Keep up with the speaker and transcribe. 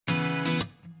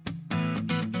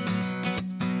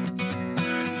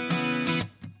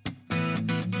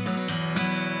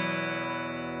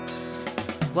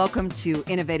Welcome to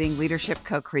Innovating Leadership,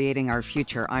 Co-Creating Our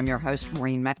Future. I'm your host,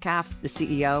 Maureen Metcalf, the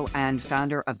CEO and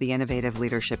founder of the Innovative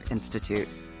Leadership Institute.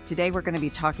 Today, we're going to be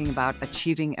talking about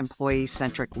achieving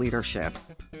employee-centric leadership.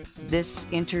 This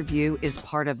interview is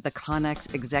part of the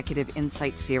Connex Executive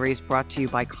Insight Series brought to you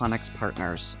by Connex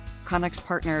Partners. Connex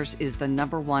Partners is the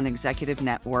 #1 executive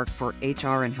network for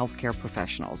HR and healthcare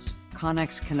professionals.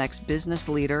 Connex connects business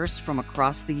leaders from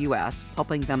across the U.S.,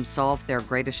 helping them solve their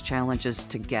greatest challenges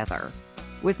together.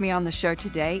 With me on the show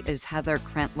today is Heather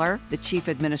Krentler, the Chief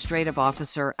Administrative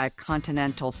Officer at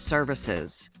Continental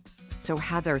Services. So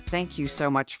Heather, thank you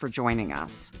so much for joining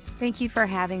us. Thank you for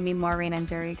having me, Maureen. I'm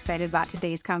very excited about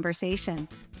today's conversation.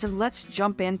 So let's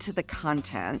jump into the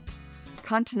content.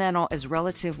 Continental is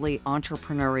relatively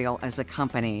entrepreneurial as a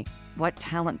company. What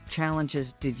talent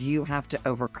challenges did you have to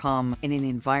overcome in an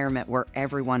environment where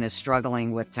everyone is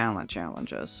struggling with talent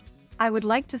challenges? I would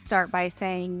like to start by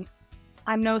saying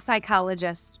I'm no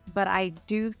psychologist, but I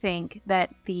do think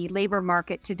that the labor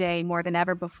market today, more than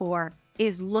ever before,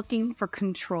 is looking for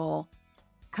control.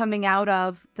 Coming out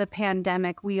of the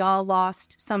pandemic, we all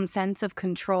lost some sense of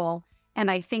control.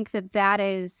 And I think that that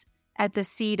is at the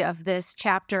seed of this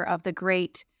chapter of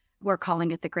we're calling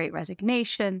it the Great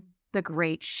Resignation, the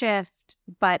Great Shift,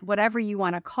 but whatever you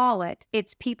want to call it,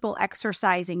 it's people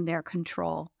exercising their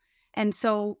control. And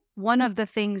so one of the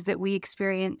things that we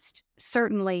experienced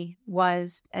certainly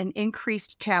was an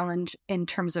increased challenge in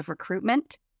terms of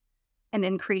recruitment, an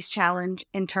increased challenge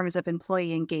in terms of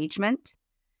employee engagement,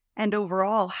 and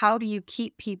overall, how do you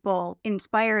keep people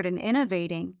inspired and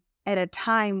innovating at a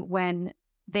time when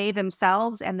they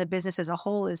themselves and the business as a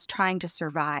whole is trying to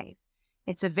survive?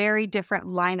 It's a very different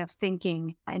line of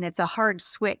thinking, and it's a hard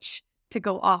switch to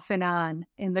go off and on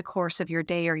in the course of your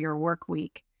day or your work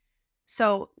week.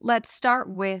 So let's start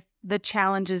with the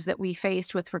challenges that we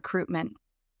faced with recruitment.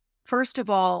 First of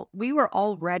all, we were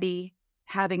already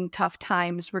having tough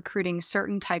times recruiting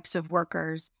certain types of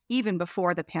workers even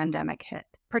before the pandemic hit,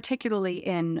 particularly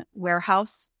in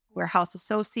warehouse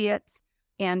associates,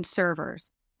 and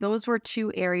servers. Those were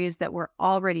two areas that were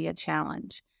already a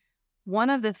challenge. One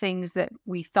of the things that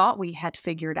we thought we had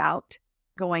figured out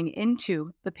going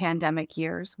into the pandemic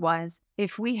years was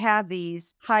if we have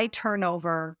these high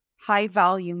turnover, high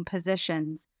volume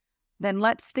positions, then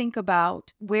let's think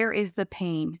about where is the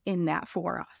pain in that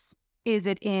for us? Is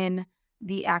it in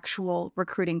the actual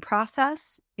recruiting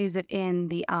process? Is it in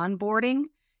the onboarding?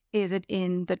 Is it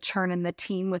in the churn in the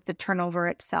team with the turnover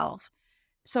itself?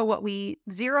 So what we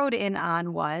zeroed in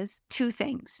on was two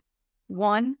things.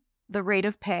 One, the rate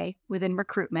of pay within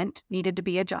recruitment needed to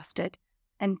be adjusted.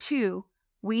 And two,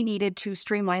 we needed to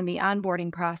streamline the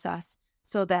onboarding process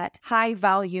so that high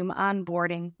volume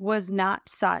onboarding was not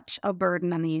such a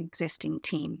burden on the existing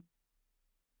team.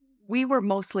 We were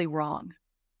mostly wrong.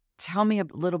 Tell me a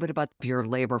little bit about your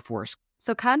labor force.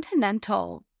 So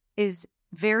Continental is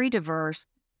very diverse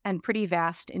and pretty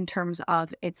vast in terms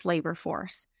of its labor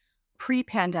force.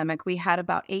 Pre-pandemic, we had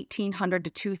about 1,800 to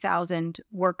 2,000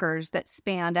 workers that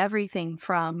spanned everything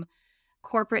from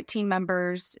corporate team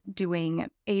members doing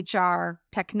HR,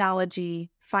 technology,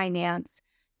 finance,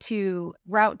 to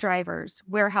route drivers,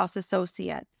 warehouse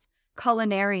associates,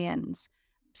 culinarians,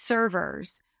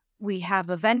 servers. We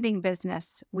have a vending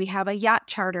business. We have a yacht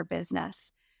charter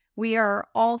business. We are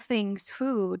all things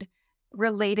food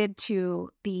related to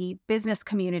the business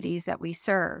communities that we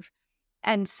serve.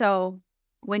 And so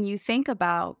when you think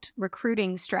about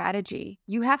recruiting strategy,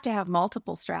 you have to have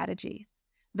multiple strategies.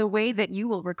 The way that you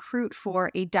will recruit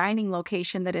for a dining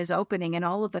location that is opening and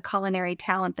all of the culinary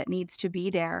talent that needs to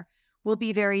be there will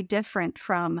be very different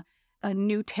from a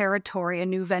new territory, a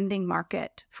new vending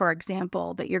market, for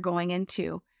example, that you're going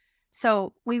into.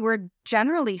 So we were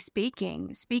generally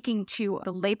speaking to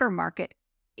the labor market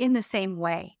in the same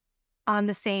way, on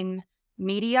the same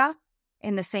media,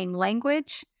 in the same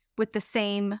language, with the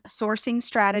same sourcing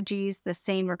strategies, the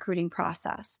same recruiting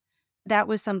process. That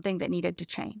was something that needed to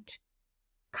change.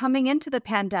 Coming into the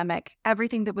pandemic,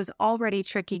 everything that was already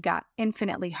tricky got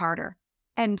infinitely harder.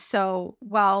 And so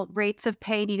while rates of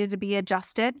pay needed to be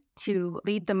adjusted to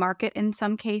lead the market in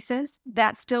some cases,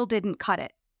 that still didn't cut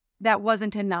it. That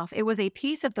wasn't enough. It was a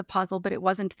piece of the puzzle, but it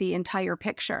wasn't the entire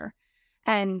picture.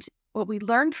 And what we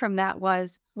learned from that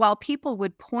was while people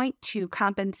would point to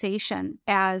compensation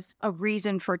as a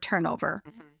reason for turnover,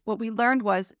 what we learned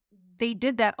was they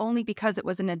did that only because it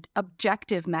was an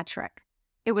objective metric.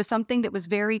 It was something that was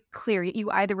very clear.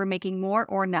 You either were making more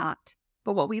or not.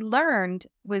 But what we learned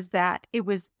was that it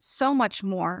was so much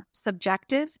more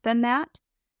subjective than that,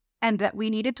 and that we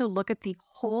needed to look at the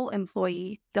whole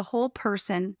employee, the whole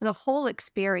person, the whole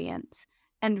experience,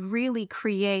 and really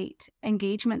create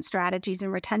engagement strategies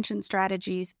and retention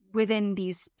strategies within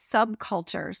these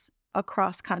subcultures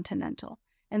across Continental.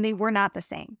 And they were not the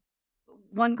same.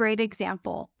 One great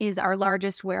example is our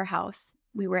largest warehouse.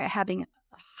 We were having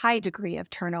a high degree of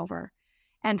turnover.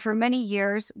 And for many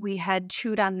years, we had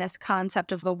chewed on this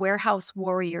concept of a Warehouse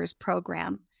Warriors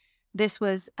program. This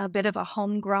was a bit of a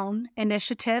homegrown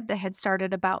initiative that had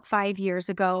started about 5 years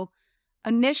ago,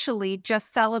 initially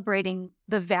just celebrating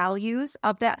the values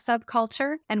of that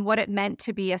subculture and what it meant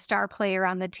to be a star player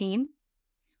on the team.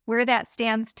 Where that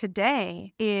stands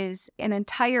today is an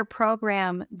entire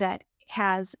program that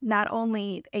has not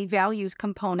only a values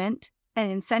component,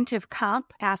 an incentive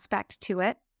comp aspect to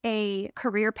it, a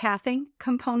career pathing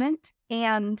component,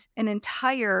 and an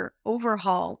entire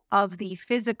overhaul of the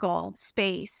physical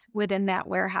space within that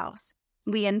warehouse.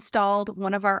 We installed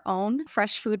one of our own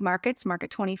fresh food markets, Market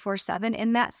 24/7,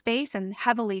 in that space and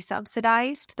heavily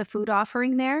subsidized the food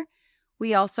offering there.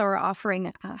 We also are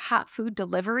offering hot food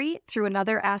delivery through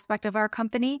another aspect of our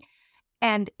company.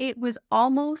 And it was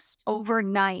almost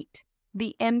overnight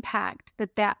the impact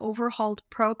that that overhauled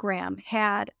program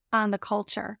had on the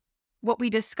culture. What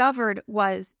we discovered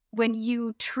was when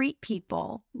you treat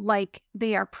people like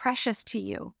they are precious to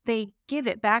you, they give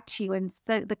it back to you. And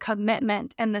the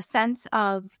commitment and the sense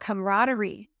of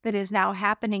camaraderie that is now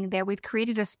happening there, we've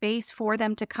created a space for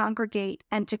them to congregate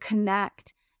and to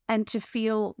connect and to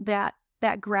feel that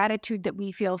gratitude that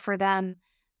we feel for them.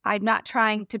 I'm not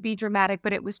trying to be dramatic,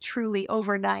 but it was truly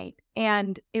overnight.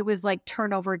 And it was like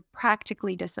turnover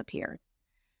practically disappeared.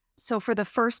 So for the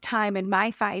first time in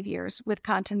my 5 years with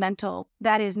Continental,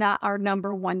 that is not our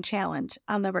number one challenge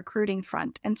on the recruiting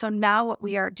front. And so now what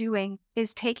we are doing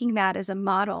is taking that as a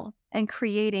model and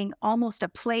creating almost a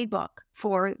playbook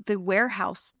for the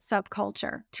warehouse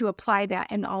subculture to apply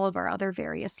that in all of our other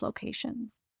various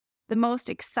locations. The most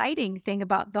exciting thing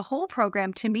about the whole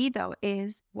program to me, though,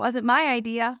 wasn't my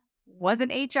idea,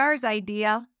 wasn't HR's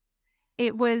idea.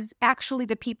 It was actually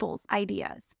the people's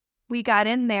ideas. We got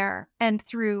in there and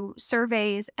through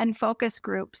surveys and focus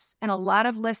groups and a lot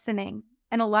of listening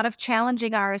and a lot of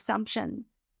challenging our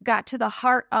assumptions, got to the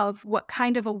heart of what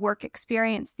kind of a work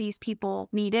experience these people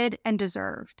needed and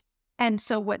deserved. And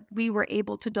so what we were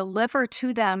able to deliver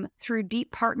to them through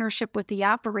deep partnership with the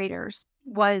operators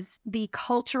was the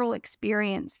cultural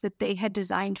experience that they had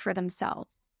designed for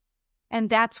themselves. And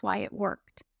that's why it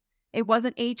worked. It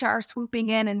wasn't HR swooping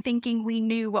in and thinking we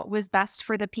knew what was best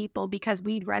for the people because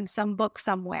we'd read some book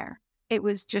somewhere. It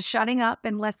was just shutting up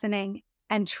and listening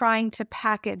and trying to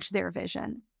package their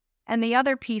vision. And the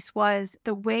other piece was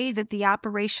the way that the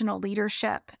operational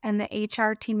leadership and the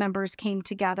HR team members came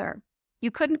together. You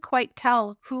couldn't quite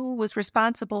tell who was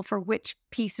responsible for which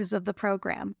pieces of the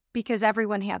program because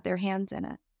everyone had their hands in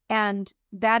it. And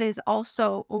that is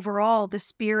also overall the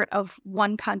spirit of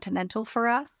One Continental for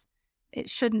us. It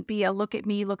shouldn't be a look at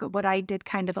me, look at what I did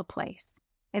kind of a place.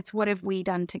 It's what have we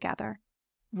done together.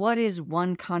 What is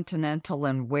One Continental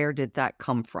and where did that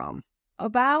come from?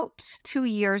 About 2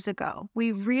 years ago,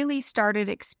 we really started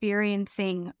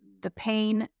experiencing the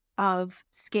pain of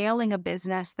scaling a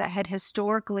business that had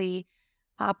historically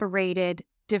operated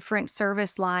different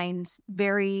service lines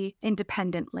very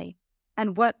independently.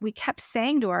 And what we kept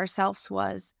saying to ourselves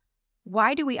was,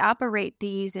 why do we operate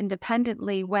these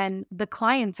independently when the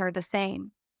clients are the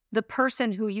same? The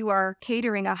person who you are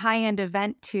catering a high-end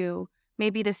event to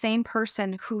may be the same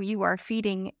person who you are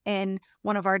feeding in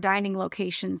one of our dining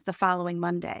locations the following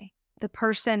Monday. The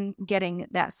person getting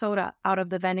that soda out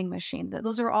of the vending machine,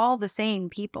 those are all the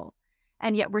same people.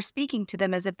 And yet we're speaking to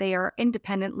them as if they are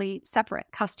independently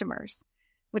separate customers,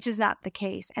 which is not the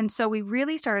case. And so we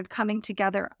really started coming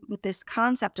together with this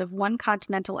concept of One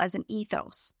Continental as an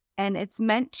ethos. And it's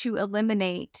meant to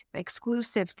eliminate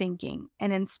exclusive thinking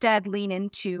and instead lean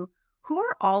into who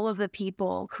are all of the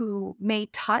people who may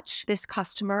touch this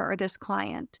customer or this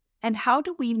client? And how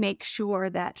do we make sure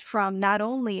that from not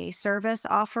only a service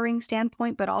offering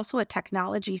standpoint, but also a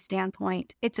technology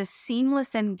standpoint, it's a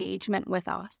seamless engagement with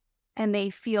us and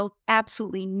they feel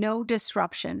absolutely no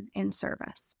disruption in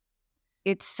service?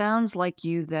 It sounds like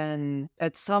you then,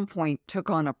 at some point,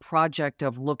 took on a project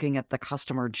of looking at the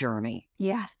customer journey.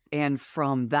 Yes. And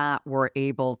from that, were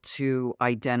able to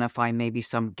identify maybe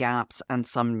some gaps and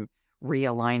some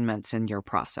realignments in your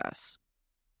process.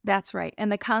 That's right.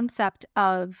 And the concept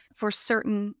of, for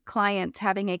certain clients,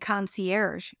 having a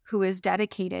concierge who is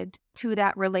dedicated to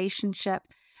that relationship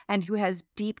and who has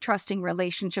deep trusting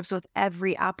relationships with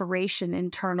every operation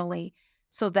internally,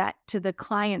 so that to the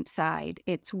client side,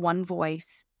 it's one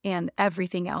voice and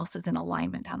everything else is in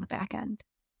alignment on the back end.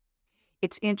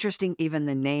 It's interesting, even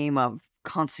the name of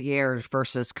concierge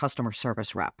versus customer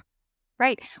service rep.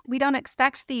 Right. We don't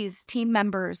expect these team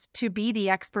members to be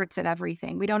the experts at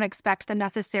everything. We don't expect them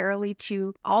necessarily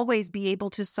to always be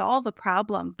able to solve a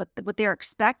problem, but what they're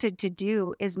expected to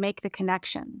do is make the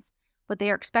connections. What they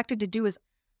are expected to do is,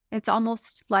 it's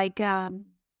almost like an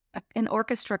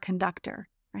orchestra conductor,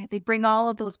 right? They bring all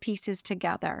of those pieces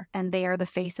together and they are the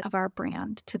face of our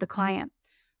brand to the client.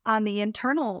 On the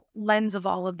internal lens of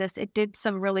all of this, it did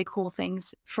some really cool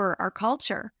things for our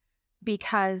culture,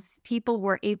 because people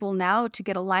were able now to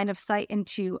get a line of sight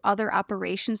into other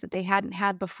operations that they hadn't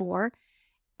had before.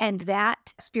 And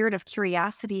that spirit of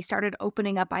curiosity started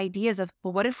opening up ideas of,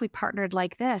 well, what if we partnered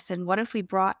like this? And what if we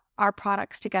brought our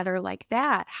products together like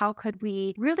that? How could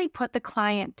we really put the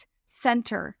client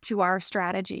center to our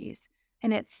strategies?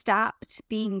 And it stopped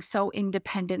being so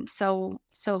independent, so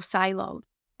siloed,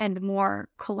 and more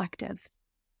collective.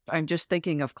 I'm just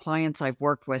thinking of clients I've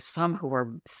worked with, some who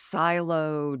are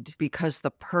siloed because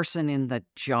the person in the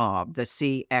job, the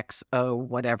CXO,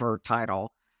 whatever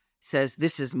title, says,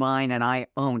 this is mine and I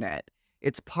own it.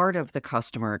 It's part of the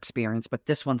customer experience, but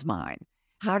this one's mine.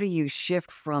 How do you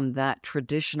shift from that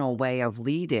traditional way of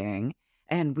leading,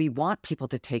 and we want people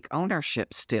to take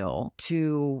ownership still,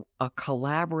 to a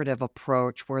collaborative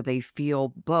approach where they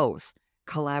feel both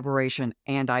collaboration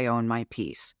and I own my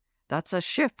piece? That's a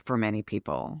shift for many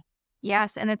people.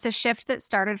 Yes, and it's a shift that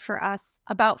started for us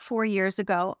about 4 years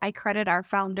ago. I credit our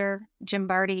founder, Jim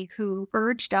Barty, who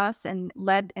urged us and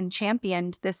led and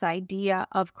championed this idea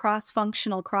of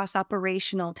cross-functional,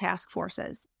 cross-operational task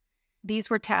forces. These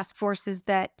were task forces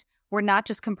that were not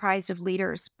just comprised of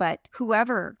leaders, but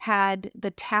whoever had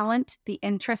the talent, the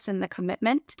interest, and the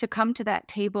commitment to come to that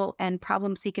table and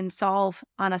problem seek and solve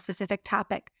on a specific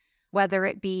topic, whether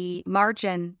it be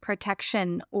margin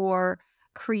protection or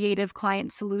creative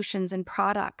client solutions and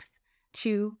products,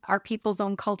 to our people's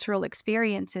own cultural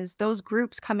experiences, those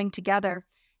groups coming together.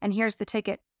 And here's the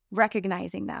ticket: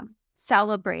 recognizing them,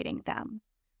 celebrating them.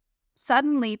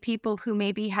 Suddenly, people who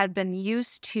maybe had been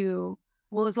used to,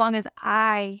 well, as long as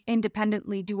I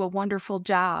independently do a wonderful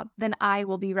job, then I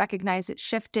will be recognized. It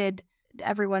shifted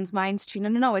everyone's minds to,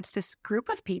 no, it's this group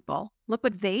of people. Look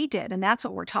what they did. And that's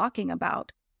what we're talking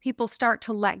about. People start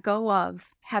to let go of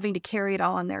having to carry it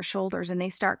all on their shoulders, and they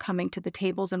start coming to the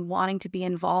tables and wanting to be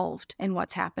involved in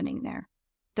what's happening there.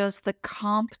 Does the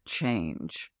comp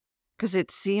change? Because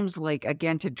it seems like,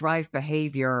 again, to drive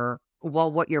behavior,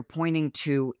 while what you're pointing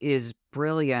to is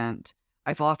brilliant,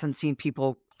 I've often seen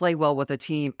people play well with a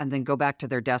team and then go back to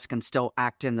their desk and still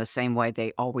act in the same way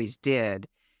they always did.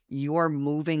 You're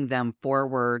moving them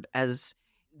forward as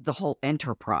the whole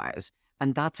enterprise,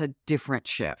 and that's a different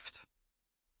shift.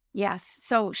 Yes.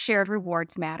 So shared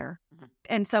rewards matter.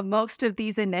 And so most of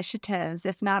these initiatives,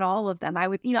 if not all of them, I'm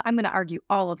going to argue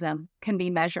all of them can be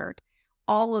measured.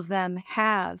 All of them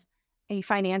have a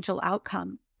financial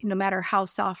outcome, no matter how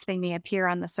soft they may appear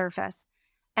on the surface.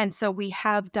 And so we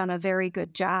have done a very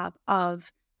good job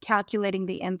of calculating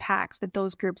the impact that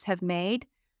those groups have made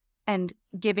and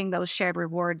giving those shared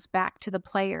rewards back to the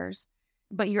players.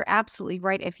 But you're absolutely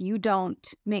right. If you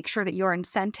don't make sure that your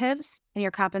incentives and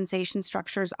your compensation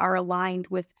structures are aligned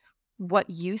with what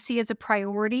you see as a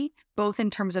priority, both in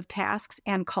terms of tasks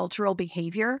and cultural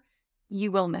behavior,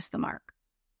 you will miss the mark.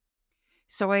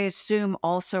 So I assume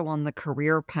also on the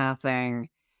career pathing,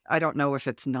 I don't know if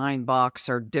it's 9 bucks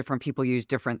or different people use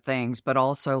different things, but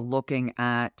also looking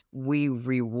at, we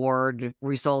reward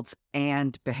results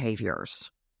and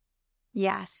behaviors.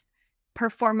 Yes.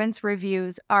 Performance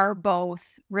reviews are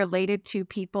both related to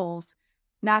people's,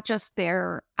 not just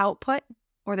their output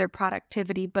or their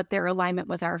productivity, but their alignment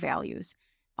with our values.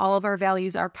 All of our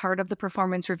values are part of the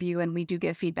performance review, and we do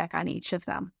give feedback on each of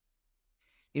them.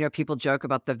 You know, people joke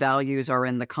about the values are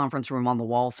in the conference room on the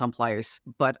wall someplace,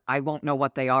 but I won't know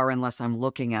what they are unless I'm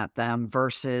looking at them,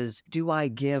 versus, do I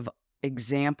give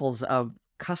examples of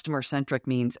customer-centric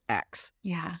means X?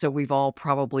 Yeah. So we've all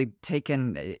probably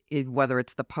taken, whether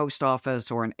it's the post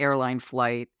office or an airline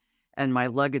flight, and my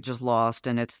luggage is lost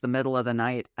and it's the middle of the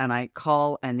night, and I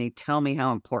call and they tell me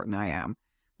how important I am.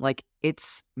 Like,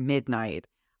 it's midnight.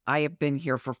 I have been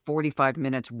here for 45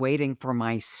 minutes waiting for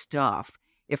my stuff.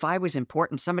 If I was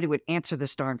important, somebody would answer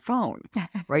this darn phone,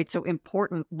 right? So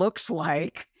important looks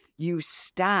like you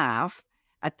staff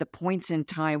at the points in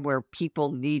time where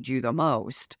people need you the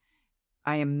most.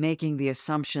 I am making the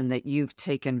assumption that you've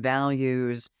taken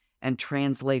values and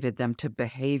translated them to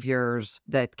behaviors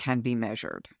that can be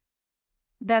measured.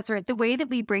 That's right. The way that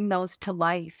we bring those to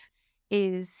life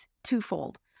is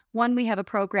twofold. One, we have a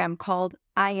program called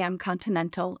I Am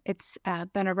Continental. It's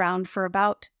been around for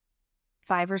about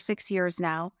 5 or 6 years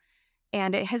now.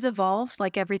 And it has evolved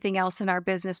like everything else in our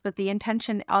business, but the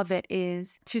intention of it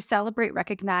is to celebrate,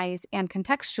 recognize, and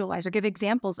contextualize or give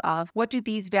examples of what do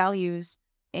these values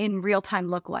in real time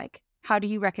look like? How do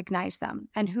you recognize them?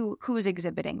 And who is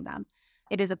exhibiting them?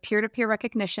 It is a peer-to-peer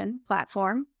recognition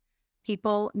platform.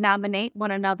 People nominate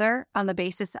one another on the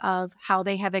basis of how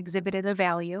they have exhibited a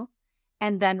value.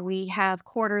 And then we have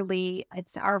quarterly,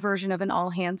 it's our version of an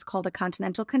all hands called a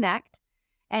Continental Connect.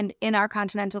 And in our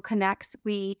Continental Connects,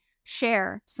 we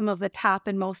share some of the top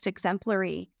and most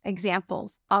exemplary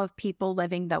examples of people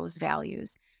living those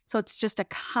values. So it's just a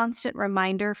constant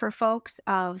reminder for folks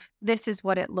of this is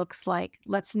what it looks like.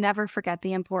 Let's never forget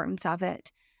the importance of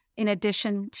it. In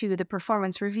addition to the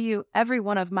performance review, every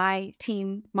one of my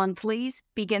team monthlies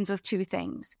begins with two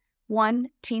things. One,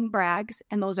 team brags,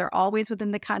 and those are always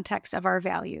within the context of our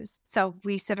values. So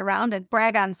we sit around and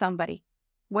brag on somebody.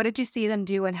 What did you see them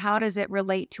do, and how does it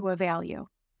relate to a value?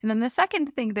 And then the second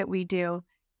thing that we do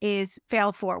is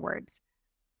fail forwards.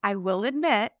 I will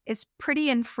admit it's pretty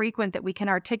infrequent that we can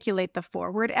articulate the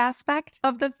forward aspect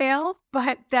of the fails,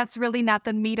 but that's really not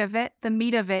the meat of it. The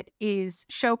meat of it is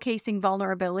showcasing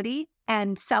vulnerability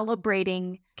and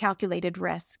celebrating calculated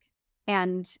risk.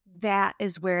 And that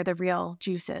is where the real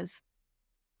juice is.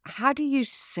 How do you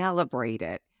celebrate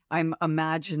it? I'm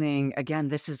imagining, again,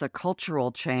 this is a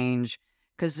cultural change,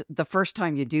 because the first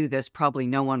time you do this, probably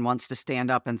no one wants to stand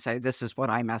up and say, this is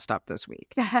what I messed up this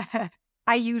week.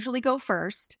 I usually go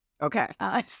first. Okay.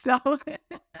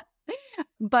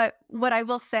 But what I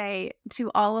will say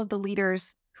to all of the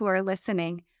leaders who are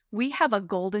listening, we have a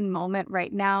golden moment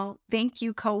right now. Thank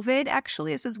you, COVID.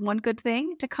 Actually, this is one good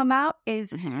thing to come out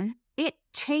is it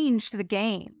changed the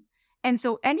game. And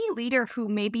so any leader who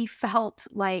maybe felt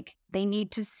like they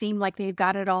need to seem like they've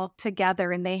got it all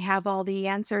together and they have all the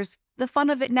answers, the fun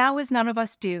of it now is none of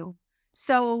us do.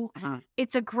 So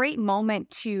it's a great moment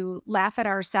to laugh at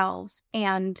ourselves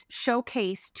and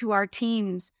showcase to our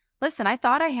teams, listen, I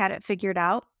thought I had it figured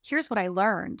out. Here's what I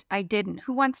learned. I didn't.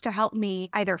 Who wants to help me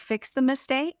either fix the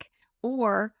mistake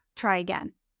or try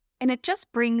again? And it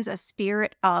just brings a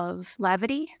spirit of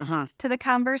levity to the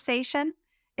conversation.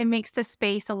 It makes the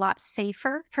space a lot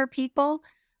safer for people.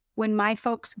 When my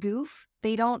folks goof,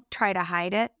 they don't try to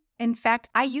hide it. In fact,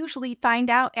 I usually find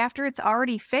out after it's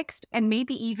already fixed and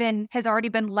maybe even has already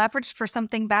been leveraged for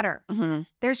something better.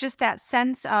 There's just that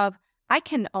sense of, I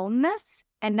can own this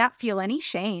and not feel any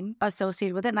shame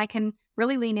associated with it. And I can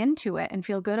really lean into it and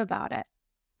feel good about it.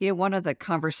 You know, one of the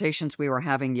conversations we were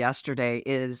having yesterday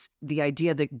is the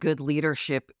idea that good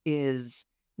leadership is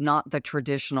not the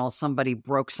traditional somebody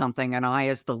broke something and I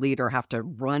as the leader have to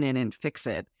run in and fix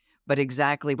it. But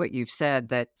exactly what you've said,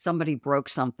 that somebody broke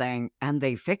something and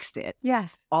they fixed it.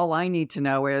 Yes. All I need to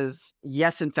know is,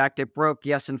 yes, in fact, it broke.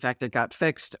 Yes, in fact, it got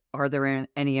fixed. Are there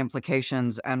any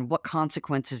implications? And what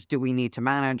consequences do we need to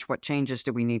manage? What changes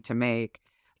do we need to make?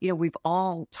 You know, we've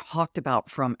all talked about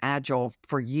from Agile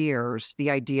for years, the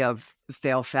idea of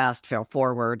fail fast, fail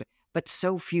forward. But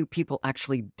so few people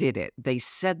actually did it. They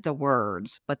said the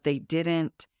words, but they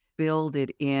didn't build it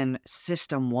in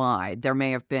system-wide. There may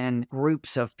have been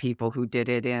groups of people who did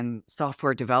it in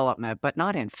software development, but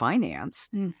not in finance,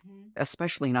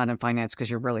 especially not in finance,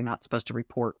 because you're really not supposed to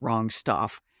report wrong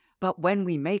stuff. But when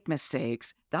we make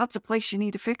mistakes, that's a place you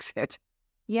need to fix it.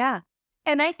 Yeah.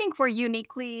 And I think we're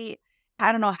uniquely,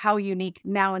 I don't know how unique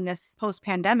now in this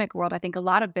post-pandemic world. I think a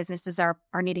lot of businesses are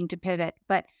needing to pivot.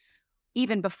 But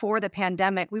even before the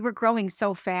pandemic, we were growing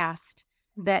so fast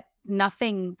that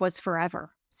nothing was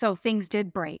forever. So things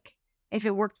did break. If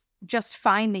it worked just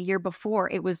fine the year before,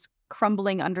 it was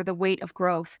crumbling under the weight of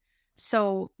growth.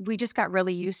 So we just got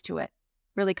really used to it,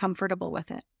 really comfortable with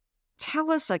it.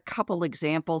 Tell us a couple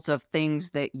examples of things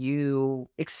that you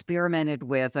experimented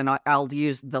with, and I'll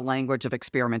use the language of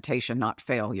experimentation, not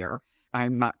failure.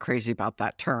 I'm not crazy about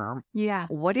that term. Yeah.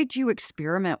 What did you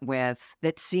experiment with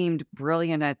that seemed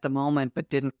brilliant at the moment but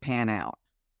didn't pan out?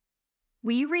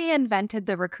 We reinvented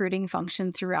the recruiting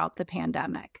function throughout the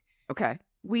pandemic. Okay.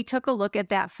 We took a look at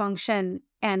that function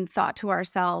and thought to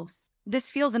ourselves, this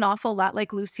feels an awful lot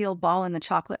like Lucille Ball in the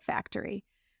Chocolate Factory.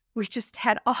 We just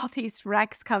had all these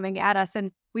recs coming at us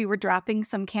and we were dropping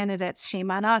some candidates. Shame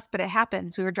on us, but it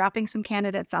happens. We were dropping some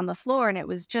candidates on the floor and it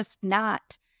was just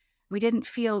not, we didn't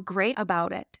feel great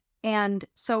about it. And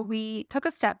so we took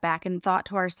a step back and thought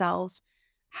to ourselves,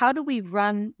 how do we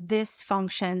run this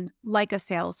function like a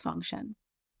sales function?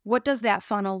 What does that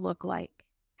funnel look like?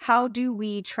 How do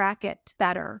we track it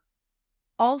better?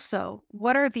 Also,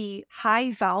 what are the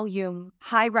high volume,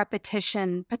 high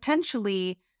repetition,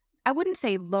 potentially, I wouldn't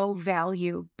say low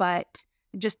value, but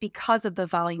just because of the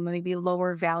volume, maybe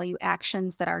lower value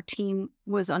actions that our team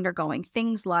was undergoing?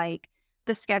 Things like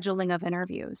the scheduling of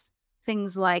interviews.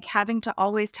 Things like having to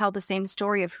always tell the same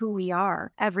story of who we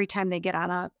are every time they get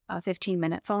on a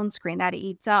 15-minute phone screen. That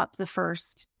eats up the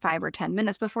first 5 or 10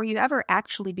 minutes before you ever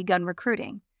actually begun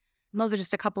recruiting. And those are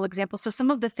just a couple examples. So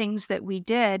some of the things that we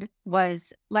did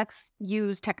was, let's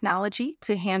use technology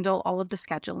to handle all of the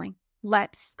scheduling.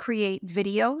 Let's create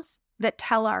videos that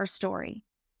tell our story.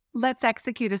 Let's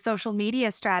execute a social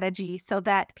media strategy so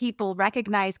that people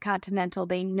recognize Continental.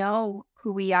 They know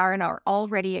who we are and are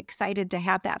already excited to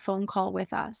have that phone call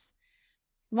with us.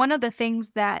 One of the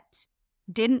things that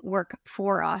didn't work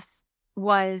for us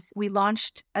was we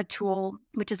launched a tool,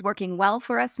 which is working well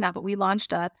for us now, but we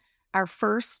launched our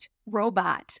first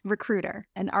robot recruiter,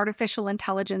 an artificial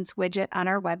intelligence widget on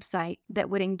our website that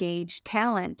would engage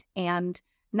talent and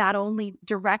not only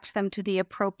direct them to the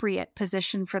appropriate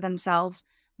position for themselves,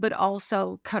 but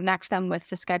also connect them with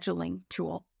the scheduling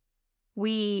tool.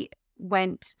 We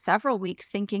went several weeks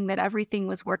thinking that everything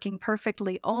was working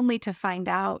perfectly, only to find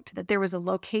out that there was a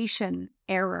location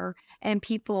error and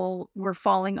people were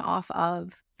falling off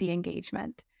of the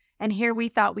engagement. And here we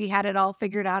thought we had it all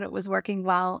figured out. It was working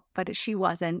well, but she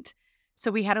wasn't. So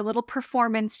we had a little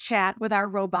performance chat with our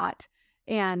robot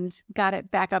and got it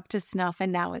back up to snuff,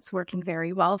 and now it's working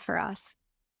very well for us.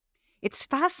 It's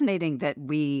fascinating that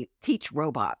we teach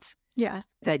robots. Yes.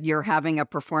 That you're having a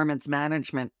performance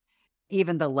management,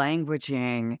 even the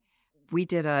languaging. We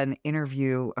did an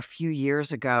interview a few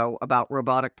years ago about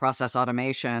robotic process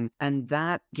automation, and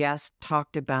that guest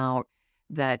talked about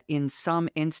that in some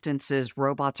instances,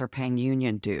 robots are paying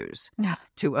union dues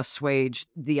to assuage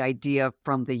the idea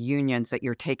from the unions that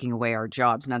you're taking away our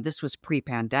jobs. Now, this was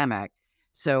pre-pandemic,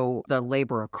 so the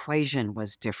labor equation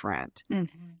was different.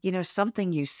 Mm-hmm. You know,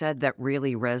 something you said that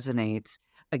really resonates,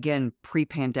 again,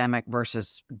 pre-pandemic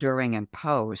versus during and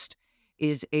post,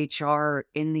 is HR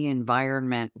in the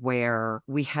environment where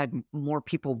we had more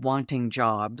people wanting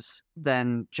jobs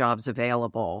than jobs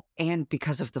available, and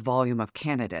because of the volume of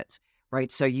candidates,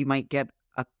 right? So you might get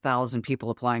 1,000 people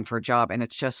applying for a job, and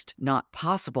it's just not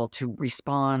possible to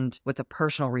respond with a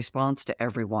personal response to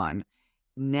everyone.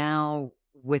 Now,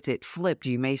 with it flipped,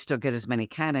 you may still get as many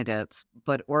candidates,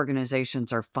 but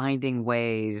organizations are finding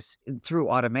ways through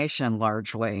automation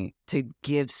largely to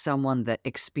give someone the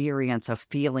experience of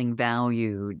feeling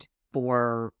valued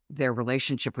for their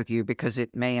relationship with you, because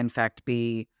it may in fact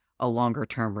be a longer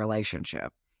term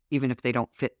relationship, even if they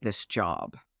don't fit this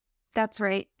job. That's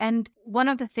right. And one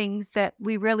of the things that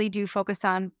we really do focus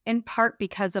on, in part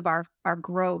because of our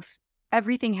growth,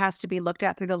 everything has to be looked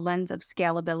at through the lens of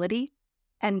scalability.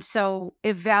 And so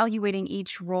evaluating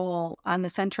each role on the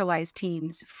centralized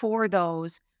teams for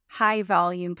those high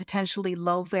volume, potentially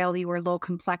low value or low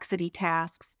complexity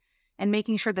tasks, and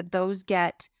making sure that those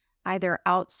get either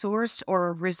outsourced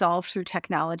or resolved through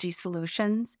technology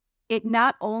solutions, it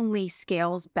not only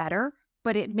scales better,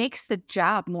 but it makes the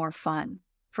job more fun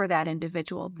for that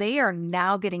individual. They are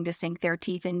now getting to sink their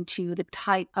teeth into the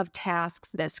type of tasks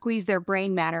that squeeze their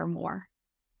brain matter more,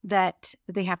 that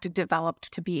they have to develop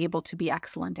to be able to be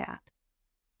excellent at.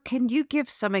 Can you give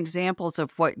some examples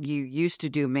of what you used to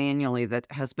do manually that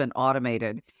has been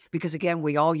automated? Because again,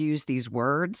 we all use these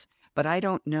words, but I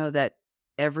don't know that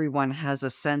everyone has a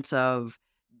sense of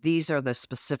these are the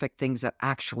specific things that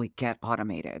actually get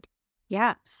automated.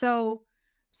 Yeah. So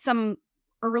some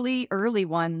early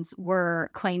ones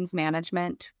were claims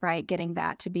management, right? Getting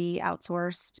that to be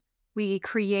outsourced. We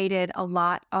created a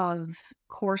lot of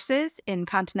courses in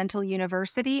Continental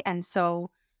University. And so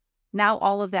now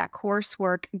all of that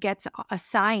coursework gets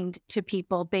assigned to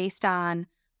people based on,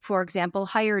 for example,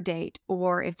 hire date,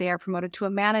 or if they are promoted to a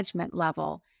management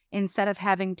level, instead of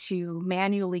having to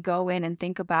manually go in and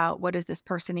think about what does this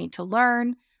person need to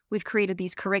learn. We've created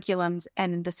these curriculums,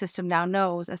 and the system now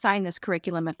knows, assign this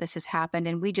curriculum if this has happened,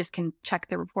 and we just can check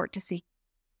the report to see.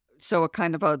 So a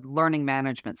kind of a learning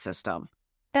management system.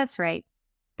 That's right.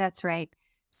 That's right.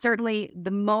 Certainly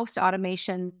the most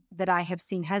automation that I have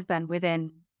seen has been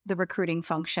within the recruiting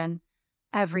function.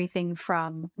 Everything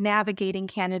from navigating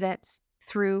candidates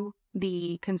through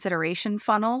the consideration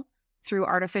funnel, through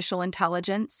artificial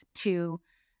intelligence, to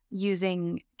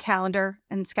using calendar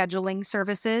and scheduling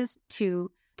services,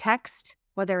 to text,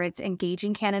 whether it's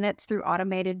engaging candidates through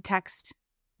automated text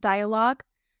dialogue,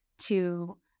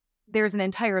 to there's an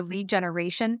entire lead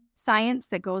generation science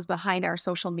that goes behind our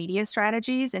social media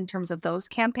strategies in terms of those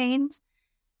campaigns.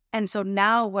 And so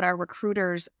now what our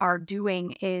recruiters are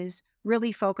doing is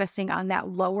really focusing on that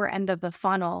lower end of the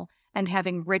funnel and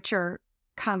having richer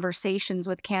conversations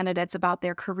with candidates about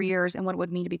their careers and what it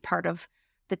would mean to be part of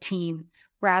the team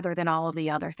rather than all of the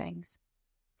other things.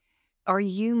 Are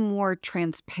you more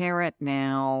transparent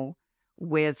now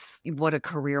with what a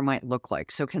career might look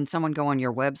like. So can someone go on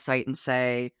your website and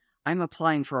say, I'm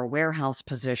applying for a warehouse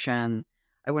position.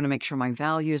 I want to make sure my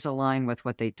values align with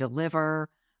what they deliver.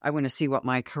 I want to see what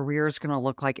my career is going to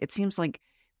look like. It seems like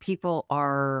people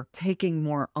are taking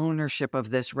more ownership of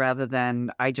this rather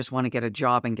than I just want to get a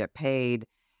job and get paid.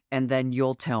 And then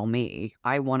you'll tell me,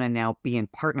 I want to now be in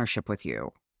partnership with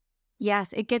you.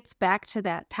 Yes, it gets back to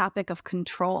that topic of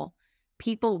control.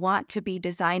 People want to be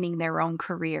designing their own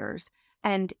careers.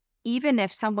 And even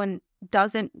if someone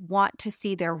doesn't want to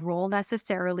see their role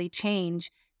necessarily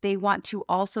change, they want to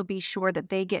also be sure that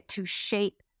they get to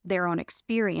shape their own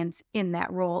experience in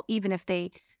that role, even if they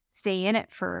stay in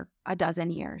it for a dozen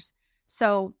years.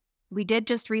 So we did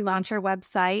just relaunch our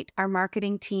website. Our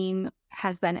marketing team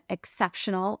has been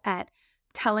exceptional at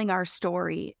telling our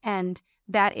story, and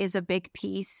that is a big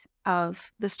piece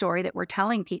of the story that we're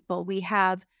telling people. We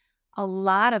have a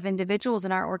lot of individuals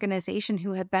in our organization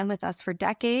who have been with us for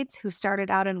decades, who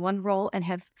started out in one role and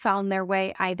have found their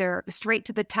way either straight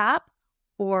to the top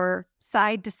or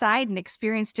side to side and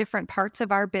experienced different parts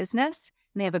of our business.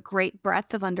 And they have a great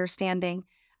breadth of understanding.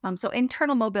 So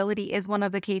internal mobility is one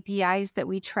of the KPIs that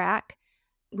we track.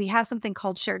 We have something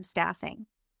called shared staffing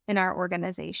in our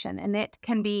organization, and it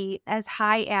can be as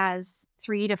high as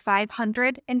 300 to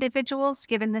 500 individuals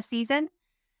given the season.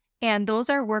 And those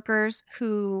are workers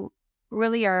who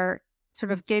really are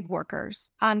sort of gig workers,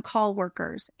 on-call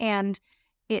workers, and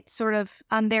it's sort of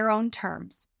on their own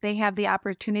terms. They have the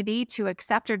opportunity to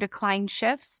accept or decline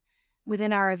shifts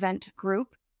within our event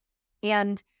group,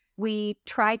 and we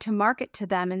try to market to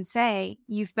them and say,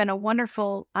 you've been a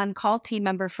wonderful on-call team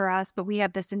member for us, but we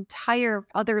have this entire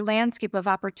other landscape of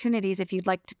opportunities if you'd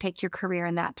like to take your career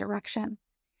in that direction.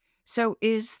 So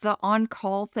is the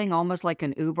on-call thing almost like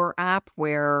an Uber app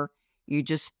where you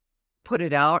just put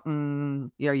it out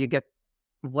and you get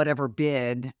whatever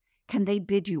bid? Can they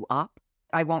bid you up?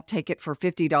 I won't take it for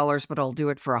 $50, but I'll do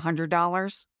it for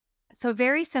 $100. So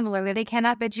very similarly, they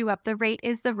cannot bid you up. The rate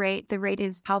is the rate. The rate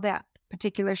is how that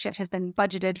particular shift has been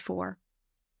budgeted for.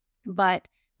 But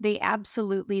there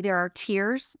are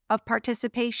tiers of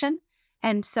participation.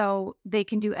 And so they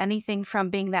can do anything from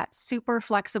being that super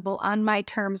flexible on my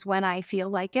terms when I feel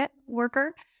like it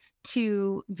worker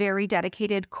to very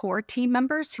dedicated core team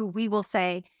members who we will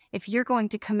say, if you're going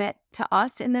to commit to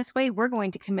us in this way, we're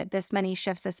going to commit this many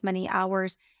shifts, this many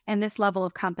hours, and this level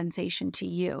of compensation to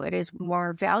you. It is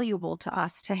more valuable to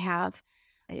us to have,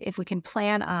 if we can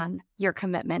plan on your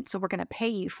commitment, so we're going to pay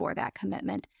you for that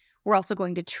commitment. We're also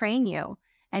going to train you,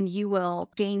 and you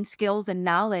will gain skills and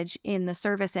knowledge in the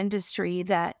service industry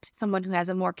that someone who has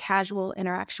a more casual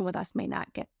interaction with us may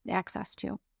not get access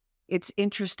to. It's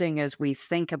interesting as we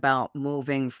think about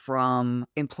moving from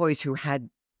employees who had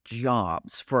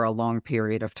jobs for a long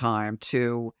period of time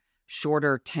to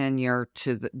shorter tenure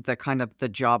to the kind of the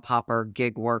job hopper,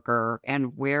 gig worker,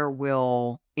 and where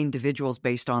will individuals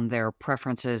based on their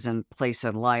preferences and place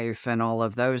in life and all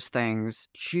of those things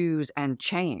choose and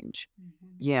change.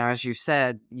 Mm-hmm. Yeah, as you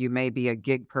said, you may be a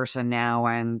gig person now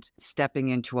and stepping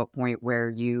into a point where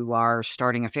you are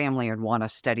starting a family and want a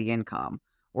steady income,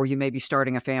 or you may be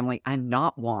starting a family and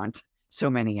not want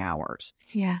so many hours.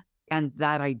 Yeah. And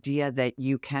that idea that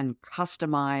you can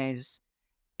customize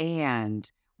and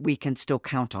we can still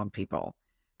count on people.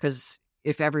 Because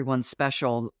if everyone's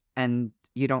special and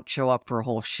you don't show up for a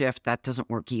whole shift, that doesn't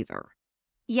work either.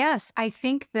 Yes, I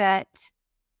think that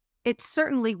it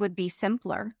certainly would be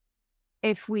simpler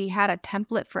if we had a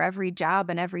template for every job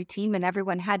and every team and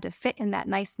everyone had to fit in that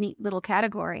nice, neat little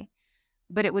category,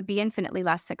 but it would be infinitely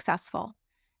less successful.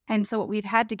 And so what we've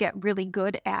had to get really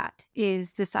good at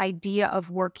is this idea of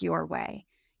work your way.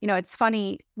 It's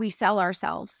funny, we sell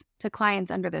ourselves to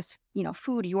clients under this,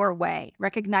 food your way,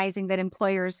 recognizing that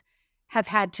employers have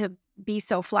had to be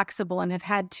so flexible and have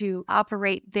had to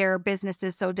operate their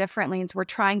businesses so differently. And so we're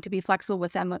trying to be flexible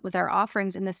with them, with our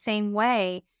offerings in the same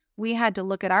way. We had to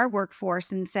look at our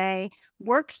workforce and say,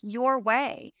 work your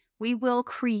way. We will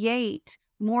create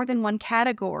more than one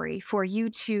category for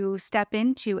you to step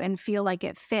into and feel like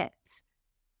it fits.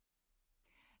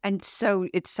 And so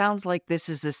it sounds like this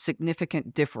is a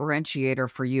significant differentiator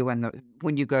for you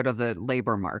when you go to the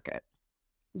labor market.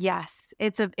 Yes,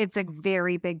 it's a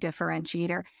very big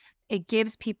differentiator. It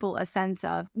gives people a sense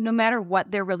of no matter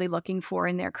what they're really looking for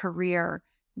in their career,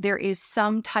 there is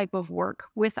some type of work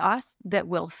with us that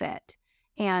will fit.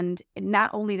 And not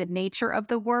only the nature of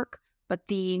the work, but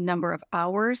the number of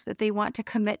hours that they want to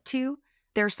commit to.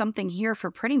 There's something here for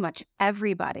pretty much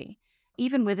everybody,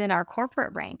 even within our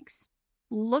corporate ranks.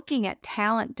 Looking at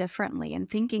talent differently and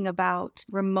thinking about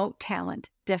remote talent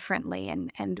differently.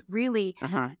 And really,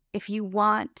 if you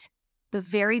want the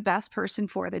very best person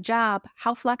for the job,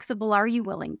 how flexible are you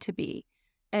willing to be?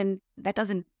 And that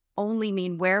doesn't only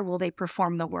mean where will they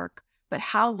perform the work, but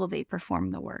how will they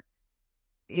perform the work?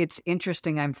 It's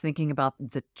interesting. I'm thinking about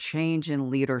the change in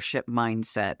leadership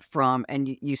mindset from,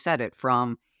 and you said it,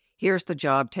 from here's the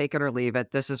job, take it or leave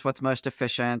it. This is what's most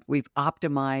efficient. We've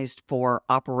optimized for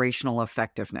operational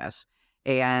effectiveness.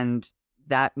 And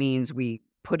that means we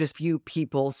put as few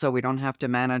people so we don't have to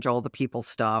manage all the people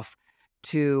stuff,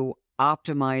 to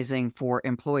optimizing for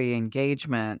employee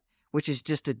engagement, which is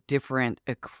just a different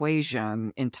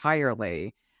equation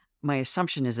entirely. My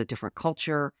assumption is a different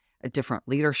culture, a different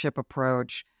leadership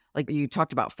approach. Like you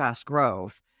talked about fast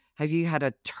growth. Have you had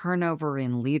a turnover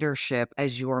in leadership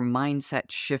as your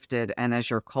mindset shifted and as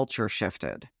your culture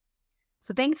shifted?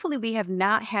 So thankfully, we have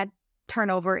not had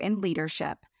turnover in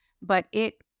leadership, but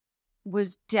it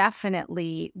was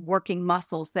definitely working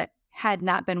muscles that had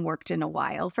not been worked in a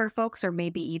while for folks, or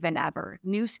maybe even ever.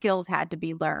 New skills had to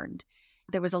be learned.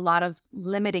 There was a lot of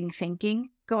limiting thinking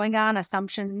going on,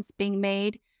 assumptions being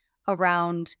made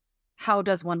around how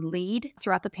does one lead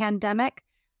throughout the pandemic?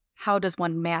 How does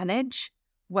one manage?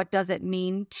 What does it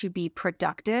mean to be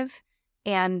productive?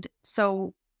 And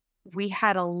so we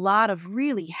had a lot of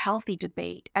really healthy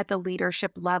debate at the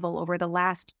leadership level over the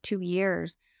last 2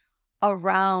 years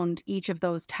around each of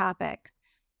those topics.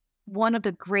 One of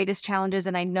the greatest challenges,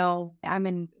 and I know I'm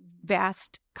in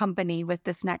vast company with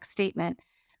this next statement,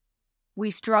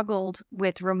 we struggled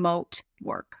with remote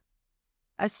work,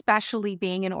 especially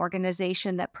being an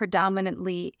organization that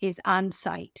predominantly is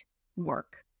on-site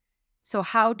work. So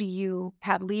how do you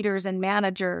have leaders and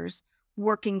managers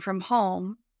working from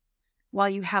home while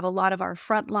you have a lot of our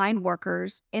frontline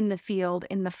workers in the field,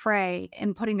 in the fray,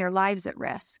 and putting their lives at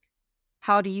risk?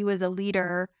 How do you as a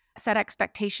leader set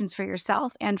expectations for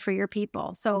yourself and for your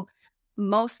people? So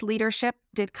most leadership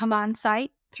did come on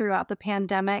site throughout the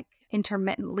pandemic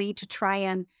intermittently to try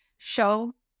and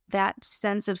show that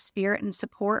sense of spirit and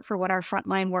support for what our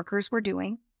frontline workers were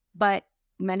doing. But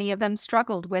many of them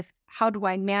struggled with, how do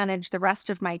I manage the rest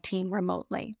of my team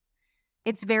remotely?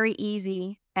 It's very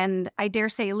easy, and I dare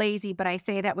say lazy, but I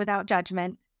say that without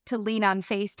judgment, to lean on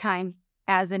FaceTime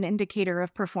as an indicator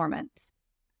of performance.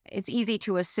 It's easy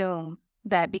to assume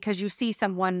that because you see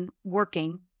someone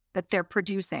working, that they're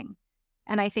producing.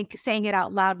 And I think saying it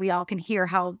out loud, we all can hear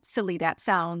how silly that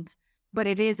sounds, but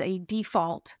it is a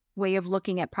default way of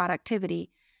looking at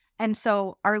productivity. And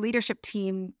so our leadership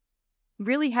team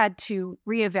really had to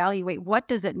reevaluate, what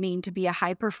does it mean to be a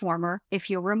high performer if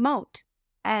you're remote?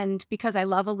 And because I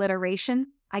love alliteration,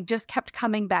 I just kept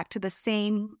coming back to the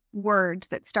same words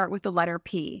that start with the letter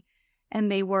P.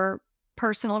 And they were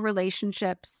personal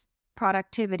relationships,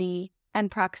 productivity, and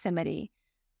proximity.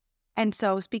 And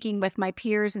so speaking with my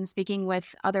peers and speaking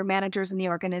with other managers in the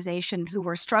organization who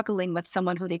were struggling with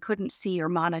someone who they couldn't see or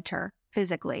monitor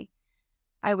physically,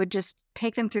 I would just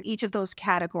take them through each of those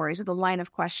categories with a line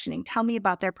of questioning. Tell me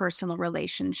about their personal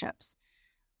relationships.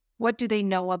 What do they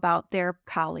know about their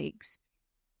colleagues?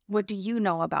 What do you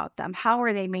know about them? How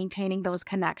are they maintaining those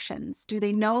connections? Do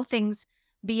they know things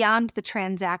beyond the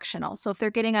transactional? So if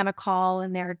they're getting on a call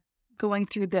and they're going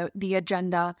through the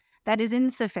agenda, that is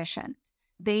insufficient.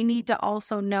 They need to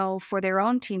also know for their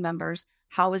own team members,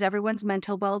 how is everyone's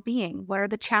mental well-being? What are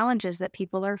the challenges that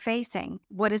people are facing?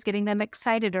 What is getting them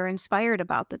excited or inspired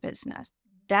about the business?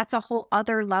 That's a whole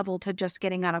other level to just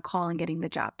getting on a call and getting the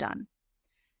job done.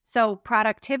 So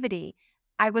productivity,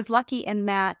 I was lucky in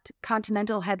that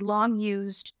Continental had long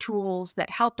used tools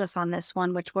that helped us on this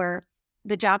one, which were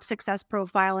the job success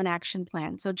profile and action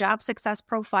plan. So job success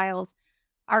profiles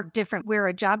are different, where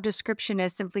a job description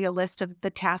is simply a list of the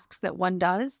tasks that one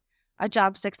does. A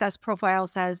job success profile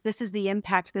says, this is the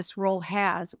impact this role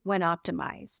has when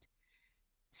optimized.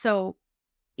 So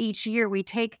each year we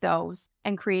take those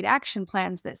and create action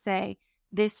plans that say,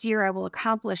 this year I will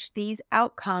accomplish these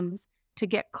outcomes to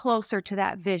get closer to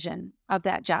that vision of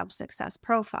that job success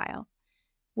profile.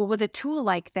 Well, with a tool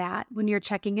like that, when you're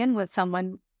checking in with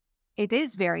someone, it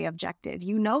is very objective.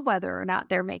 You know whether or not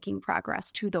they're making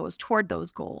progress toward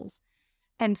those goals.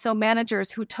 And so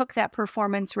managers who took that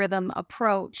performance rhythm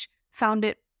approach found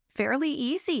it fairly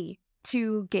easy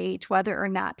to gauge whether or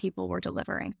not people were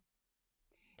delivering.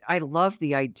 I love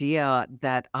the idea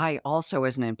that I also,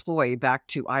 as an employee, back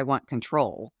to I want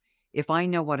control. If I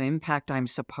know what impact I'm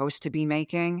supposed to be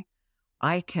making,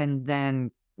 I can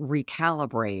then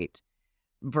recalibrate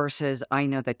versus I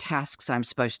know the tasks I'm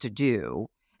supposed to do.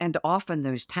 And often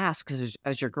those tasks,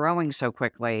 as you're growing so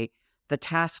quickly, the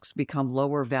tasks become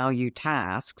lower value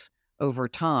tasks over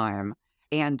time.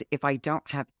 And if I don't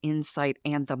have insight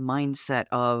and the mindset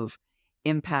of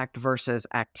impact versus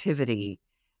activity,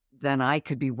 then I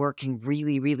could be working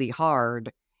really, really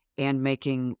hard and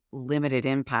making limited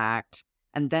impact.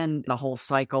 And then the whole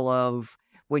cycle of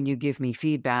when you give me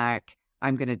feedback,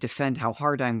 I'm going to defend how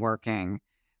hard I'm working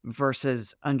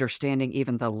versus understanding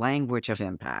even the language of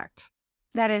impact.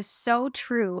 That is so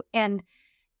true. And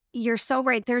you're so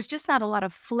right. There's just not a lot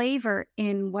of flavor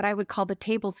in what I would call the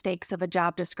table stakes of a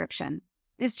job description.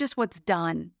 It's just what's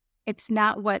done. It's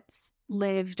not what's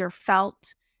lived or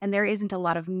felt. And there isn't a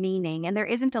lot of meaning. And there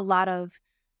isn't a lot of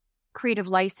creative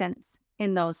license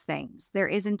in those things. There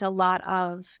isn't a lot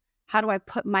of how do I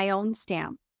put my own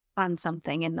stamp on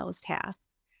something in those tasks.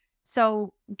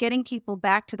 So getting people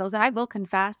back to those, and I will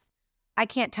confess, I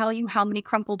can't tell you how many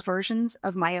crumpled versions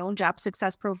of my own job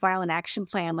success profile and action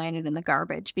plan landed in the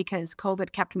garbage because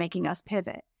COVID kept making us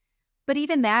pivot. But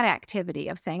even that activity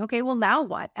of saying, okay, well, now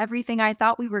what? Everything I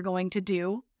thought we were going to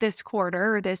do this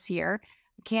quarter or this year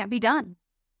can't be done.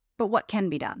 But what can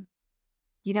be done?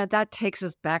 That takes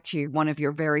us back to one of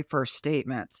your very first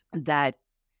statements that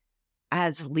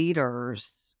as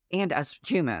leaders and as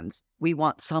humans, we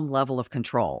want some level of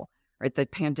control, right? The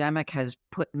pandemic has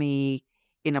put me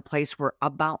in a place where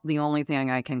about the only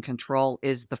thing I can control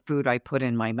is the food I put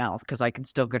in my mouth because I can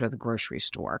still go to the grocery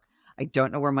store. I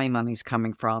don't know where my money's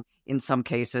coming from. In some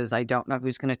cases, I don't know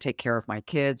who's going to take care of my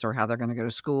kids or how they're going to go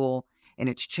to school. And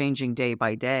it's changing day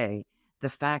by day. The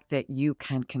fact that you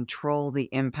can control the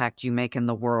impact you make in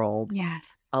the world,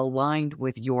 yes, aligned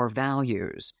with your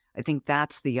values. I think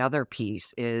that's the other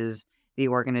piece is the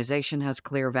organization has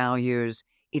clear values.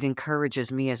 It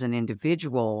encourages me as an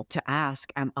individual to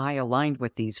ask, am I aligned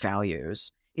with these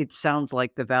values? It sounds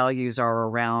like the values are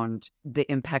around the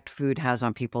impact food has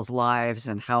on people's lives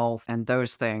and health and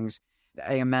those things.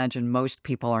 I imagine most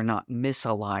people are not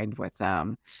misaligned with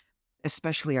them.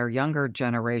 Especially our younger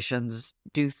generations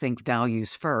do think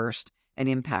values first and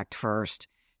impact first.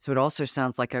 So it also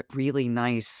sounds like a really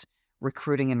nice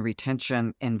recruiting and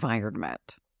retention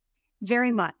environment.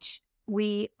 Very much.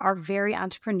 We are very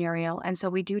entrepreneurial. And so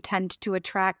we do tend to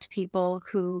attract people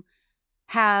who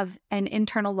have an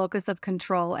internal locus of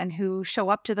control and who show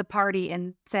up to the party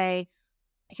and say,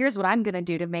 here's what I'm going to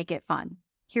do to make it fun.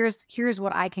 Here's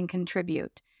what I can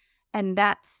contribute. And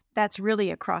that's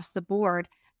really across the board.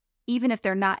 Even if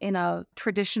they're not in a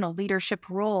traditional leadership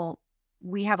role,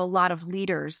 we have a lot of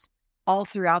leaders all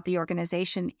throughout the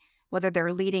organization, whether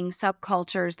they're leading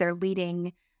subcultures, they're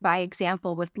leading by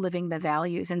example with living the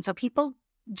values. And so people,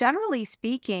 generally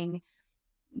speaking,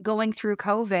 going through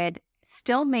COVID,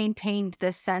 still maintained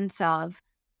this sense of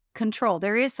control.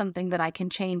 There is something that I can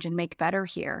change and make better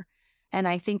here. And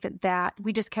I think that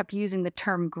we just kept using the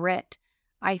term grit.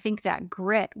 I think that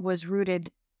grit was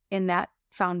rooted in that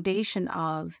foundation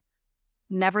of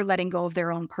never letting go of their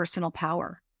own personal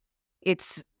power.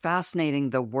 It's fascinating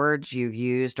the words you've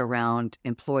used around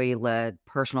employee-led,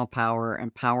 personal power,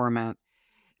 empowerment.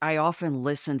 I often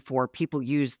listen for people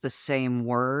use the same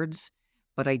words,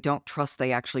 but I don't trust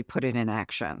they actually put it in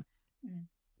action.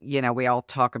 We all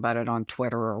talk about it on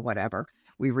Twitter or whatever.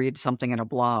 We read something in a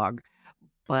blog,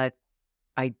 but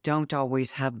I don't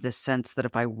always have the sense that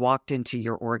if I walked into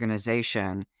your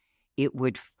organization, it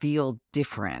would feel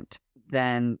different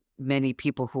than many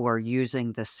people who are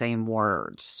using the same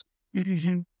words.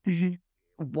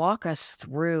 Walk us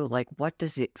through, what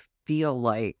does it feel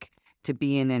like to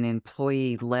be in an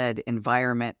employee-led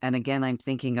environment? And again, I'm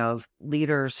thinking of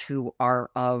leaders who are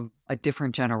of a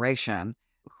different generation,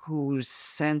 whose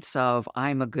sense of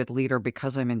I'm a good leader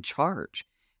because I'm in charge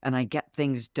and I get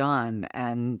things done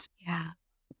and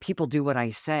people do what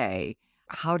I say.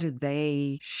 How did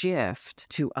they shift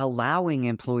to allowing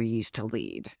employees to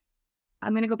lead?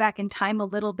 I'm going to go back in time a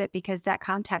little bit because that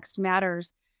context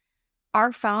matters.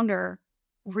 Our founder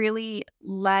really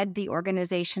led the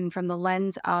organization from the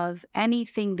lens of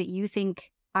anything that you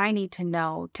think I need to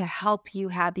know to help you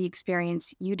have the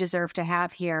experience you deserve to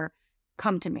have here,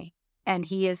 come to me. And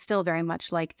he is still very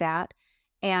much like that.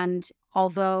 And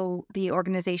although the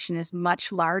organization is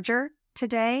much larger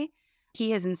today,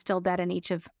 he has instilled that in each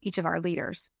of our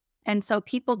leaders. And so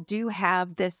people do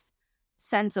have this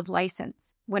sense of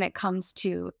license when it comes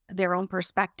to their own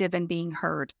perspective and being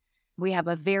heard. We have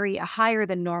a higher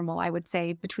than normal, I would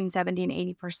say, between 70 and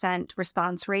 80%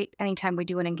 response rate anytime we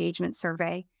do an engagement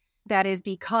survey. That is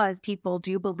because people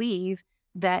do believe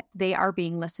that they are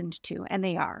being listened to, and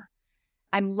they are.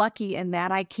 I'm lucky in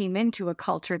that I came into a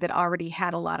culture that already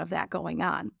had a lot of that going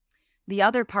on. The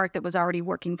other part that was already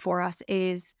working for us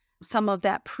is some of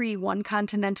that pre-One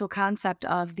Continental concept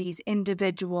of these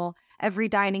individual, every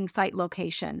dining site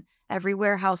location, every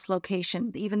warehouse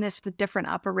location, even the different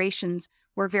operations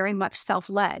were very much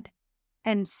self-led.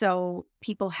 And so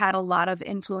people had a lot of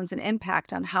influence and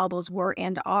impact on how those were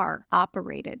and are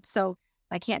operated. So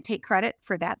I can't take credit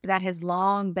for that. That has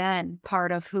long been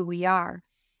part of who we are.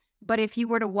 But if you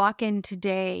were to walk in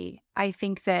today, I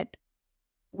think that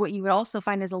what you would also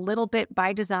find is a little bit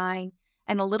by design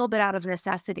and a little bit out of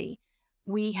necessity.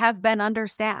 We have been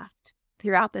understaffed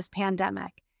throughout this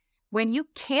pandemic. When you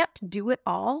can't do it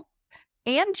all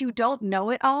and you don't know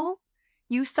it all,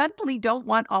 you suddenly don't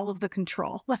want all of the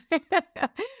control.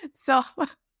 So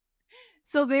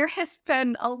there has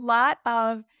been a lot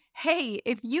of, hey,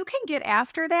 if you can get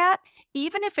after that,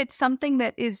 even if it's something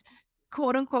that is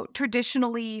quote unquote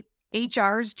traditionally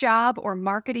HR's job or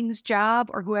marketing's job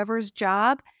or whoever's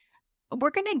job, we're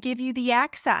going to give you the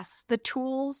access, the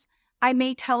tools. I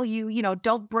may tell you,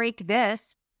 don't break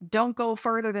this, don't go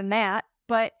further than that,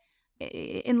 but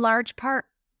in large part,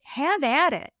 have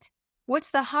at it.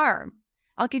 What's the harm?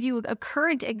 I'll give you a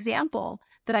current example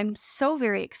that I'm so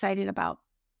very excited about.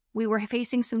 We were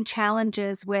facing some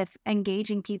challenges with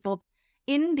engaging people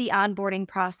in the onboarding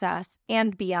process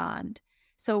and beyond.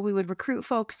 So we would recruit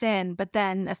folks in, but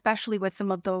then especially with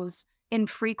some of those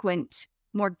infrequent,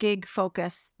 more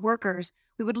gig-focused workers,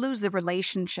 we would lose the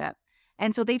relationship.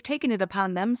 And so they've taken it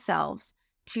upon themselves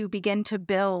to begin to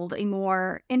build a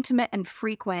more intimate and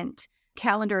frequent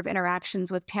calendar of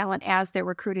interactions with talent as they're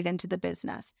recruited into the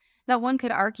business. Now, one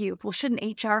could argue, well,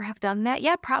 shouldn't HR have done that?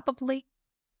 Yeah, probably.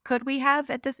 Could we have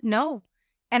at this? No.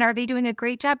 And are they doing a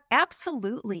great job?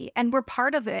 Absolutely. And we're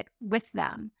part of it with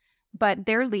them, but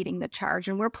they're leading the charge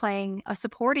and we're playing a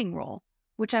supporting role,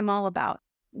 which I'm all about.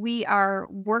 We are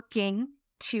working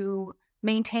to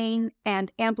maintain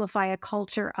and amplify a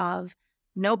culture of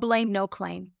no blame, no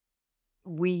claim.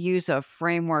 We use a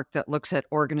framework that looks at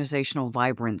organizational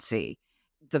vibrancy.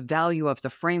 The value of the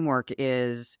framework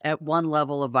is at one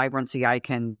level of vibrancy, I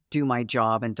can do my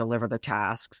job and deliver the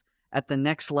tasks. At the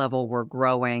next level, we're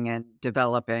growing and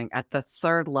developing. At the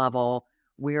third level,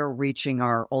 we're reaching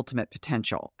our ultimate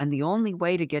potential. And the only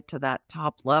way to get to that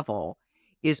top level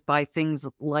is by things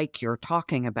like you're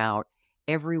talking about.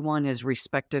 Everyone is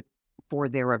respected for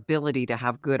their ability to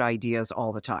have good ideas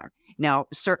all the time. Now,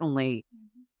 certainly,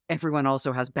 everyone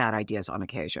also has bad ideas on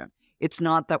occasion. It's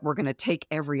not that we're going to take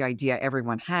every idea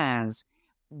everyone has.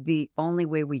 The only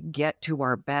way we get to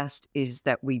our best is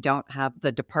that we don't have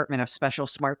the department of special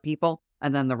smart people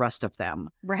and then the rest of them.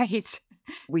 Right.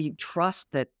 We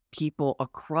trust that people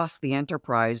across the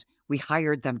enterprise, we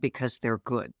hired them because they're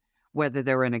good, whether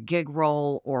they're in a gig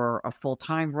role or a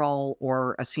full-time role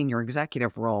or a senior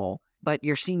executive role. But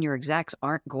your senior execs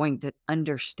aren't going to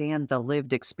understand the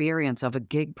lived experience of a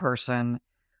gig person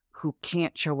who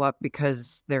can't show up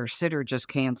because their sitter just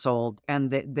canceled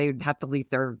and they'd have to leave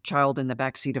their child in the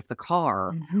backseat of the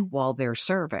car while they're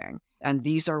serving. And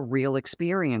these are real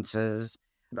experiences.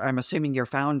 I'm assuming your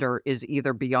founder is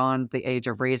either beyond the age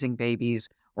of raising babies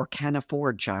or can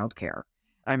afford childcare.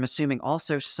 I'm assuming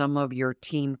also some of your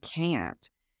team can't.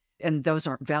 And those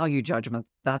aren't value judgments.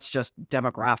 That's just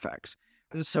demographics.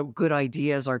 So good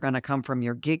ideas are going to come from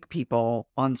your gig people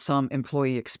on some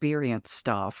employee experience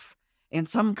stuff and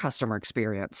some customer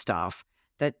experience stuff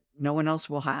that no one else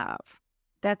will have.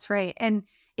 That's right. And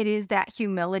it is that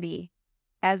humility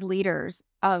as leaders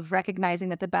of recognizing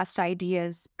that the best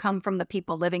ideas come from the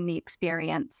people living the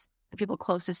experience, the people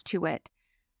closest to it,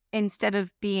 instead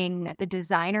of being the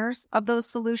designers of those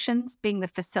solutions, being the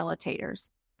facilitators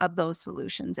of those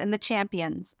solutions and the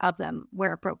champions of them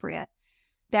where appropriate.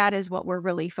 That is what we're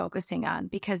really focusing on,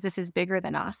 because this is bigger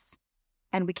than us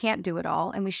and we can't do it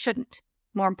all, and we shouldn't,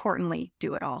 more importantly,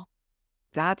 do it all.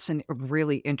 That's a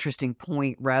really interesting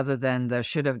point rather than the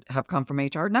should have come from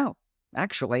HR. No,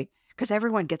 actually, because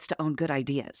everyone gets to own good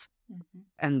ideas.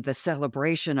 And the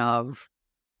celebration of,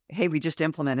 hey, we just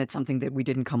implemented something that we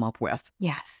didn't come up with.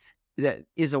 Yes. That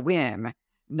is a win,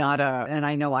 not a, and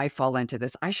I know I fall into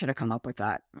this, I should have come up with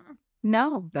that.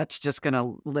 No. That's just going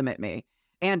to limit me.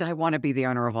 And I want to be the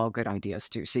owner of all good ideas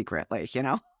too, secretly,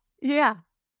 Yeah.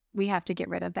 We have to get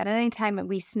rid of that. At any time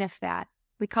we sniff that,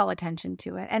 we call attention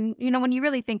to it. And, when you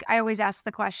really think, I always ask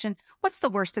the question, what's the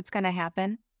worst that's going to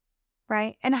happen?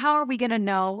 Right? And how are we going to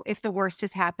know if the worst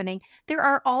is happening? There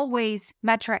are always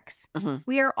metrics.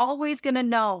 We are always going to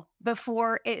know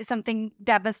before something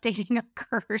devastating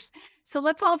occurs. So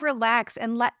let's all relax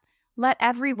and let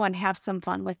everyone have some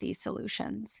fun with these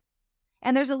solutions.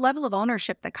 And there's a level of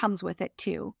ownership that comes with it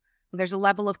too. There's a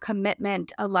level of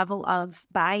commitment, a level of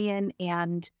buy-in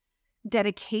and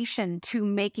dedication to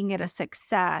making it a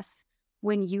success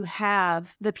when you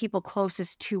have the people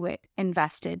closest to it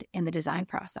invested in the design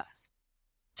process.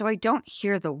 So I don't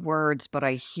hear the words, but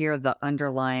I hear the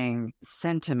underlying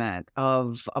sentiment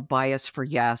of a bias for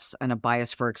yes and a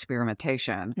bias for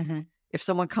experimentation. Mm-hmm. If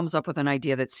someone comes up with an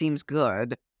idea that seems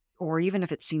good, or even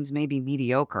if it seems maybe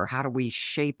mediocre, how do we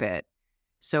shape it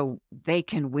so they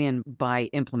can win by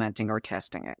implementing or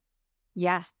testing it?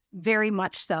 Yes, very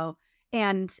much so.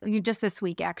 And just this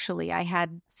week, actually, I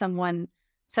had someone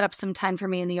set up some time for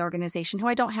me in the organization who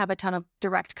I don't have a ton of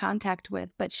direct contact with,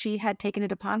 but she had taken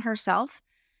it upon herself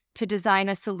to design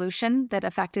a solution that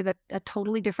affected a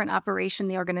totally different operation in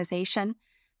the organization,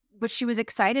 which she was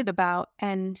excited about.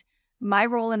 And my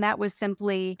role in that was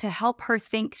simply to help her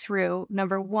think through,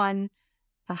 number one,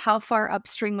 how far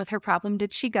upstream with her problem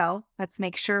did she go? Let's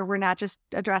make sure we're not just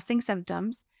addressing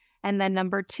symptoms. And then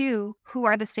number two, who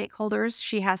are the stakeholders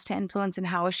she has to influence and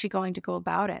how is she going to go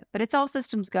about it? But it's all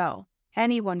systems go.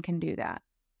 Anyone can do that.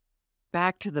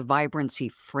 Back to the vibrancy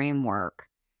framework,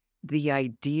 the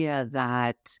idea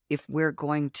that if we're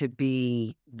going to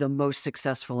be the most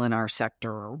successful in our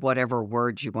sector, or whatever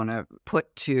words you want to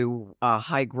put to a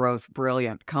high growth,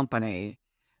 brilliant company,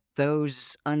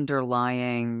 those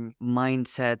underlying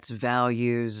mindsets,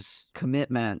 values,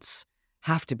 commitments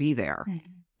have to be there.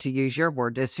 Mm-hmm. To use your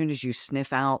word, as soon as you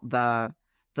sniff out the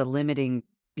limiting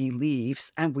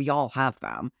beliefs, and we all have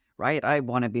them, right? I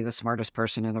want to be the smartest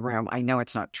person in the room. I know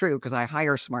it's not true because I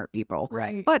hire smart people.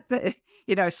 Right. But,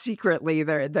 secretly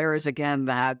there is again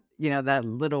that, that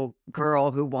little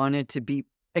girl who wanted to be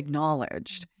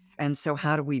acknowledged. And so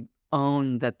how do we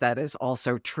own that is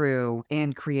also true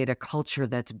and create a culture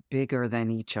that's bigger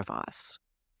than each of us?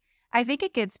 I think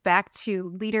it gets back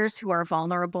to leaders who are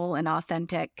vulnerable and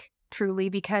authentic, truly,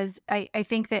 because I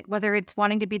think that whether it's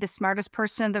wanting to be the smartest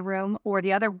person in the room or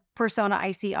the other persona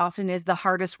I see often is the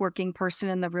hardest working person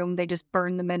in the room, they just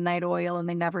burn the midnight oil and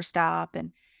they never stop.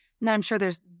 And then I'm sure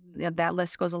there's that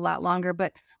list goes a lot longer,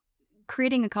 but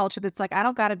creating a culture that's like, I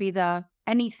don't got to be the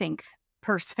anything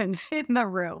person in the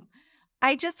room.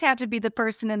 I just have to be the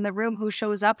person in the room who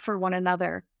shows up for one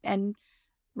another and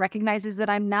recognizes that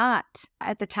I'm not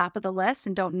at the top of the list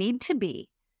and don't need to be.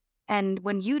 And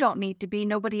when you don't need to be,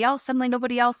 nobody else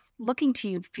looking to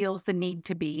you feels the need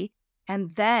to be.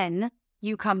 And then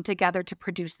you come together to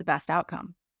produce the best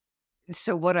outcome.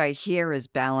 So what I hear is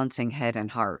balancing head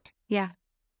and heart. Yeah.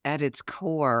 At its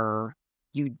core,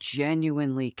 you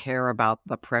genuinely care about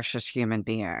the precious human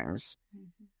beings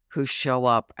who show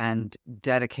up and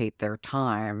dedicate their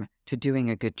time to doing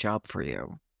a good job for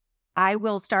you. I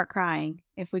will start crying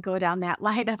if we go down that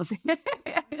line of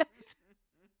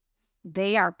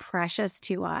They are precious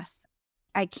to us.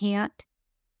 I can't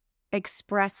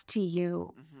express to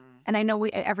you, and I know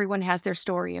everyone has their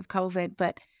story of COVID,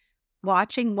 but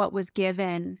watching what was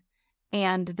given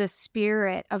and the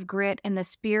spirit of grit and the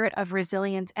spirit of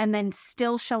resilience, and then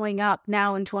still showing up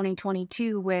now in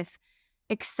 2022 with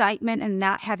excitement and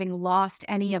not having lost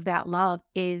any of that love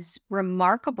is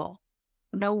remarkable.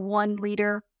 No one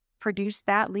leader produced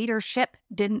that. Leadership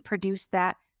didn't produce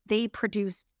that. They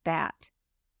produced that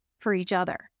for each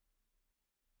other.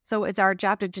 So it's our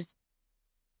job to just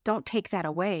don't take that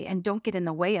away and don't get in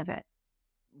the way of it.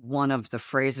 One of the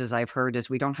phrases I've heard is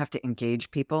we don't have to engage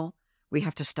people. We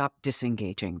have to stop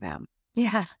disengaging them.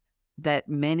 Yeah. That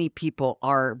many people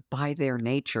are, by their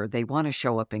nature, they want to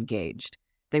show up engaged.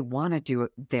 They want to do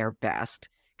their best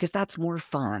because that's more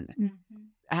fun.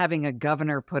 Mm-hmm. Having a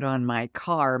governor put on my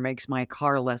car makes my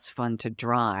car less fun to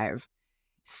drive.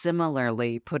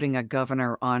 Similarly, putting a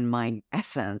governor on my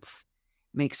essence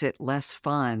makes it less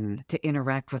fun to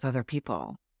interact with other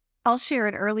people. I'll share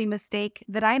an early mistake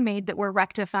that I made that we're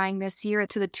rectifying this year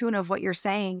to the tune of what you're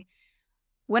saying.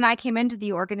 When I came into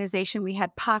the organization, we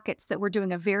had pockets that were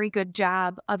doing a very good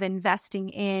job of investing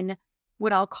in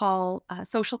what I'll call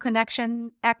social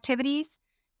connection activities,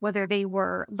 whether they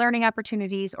were learning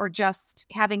opportunities or just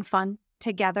having fun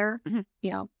together,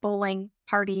 bowling,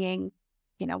 partying,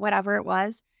 whatever it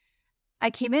was. I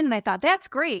came in and I thought, that's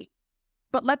great.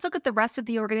 But let's look at the rest of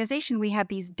the organization. We have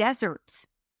these deserts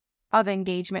of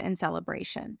engagement and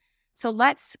celebration. So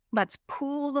let's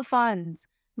pool the funds.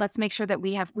 Let's make sure that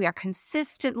we are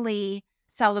consistently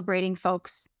celebrating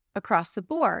folks across the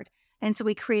board. And so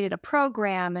we created a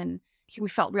program and we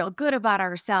felt real good about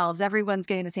ourselves. Everyone's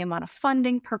getting the same amount of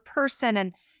funding per person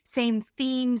and same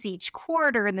themes each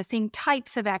quarter and the same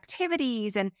types of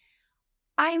activities. And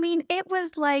I mean, it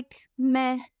was like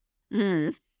meh.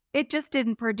 It just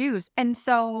didn't produce. And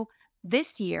so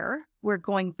this year, we're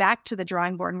going back to the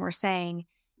drawing board and we're saying,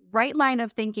 right line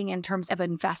of thinking in terms of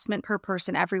investment per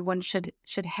person, everyone should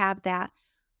have that.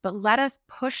 But let us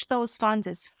push those funds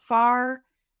as far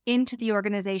into the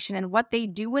organization, and what they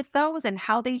do with those and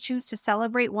how they choose to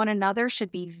celebrate one another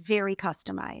should be very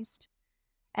customized.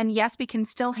 And yes, we can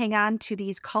still hang on to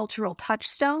these cultural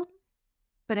touchstones,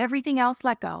 but everything else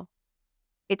let go.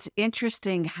 It's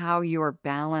interesting how you're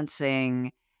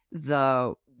balancing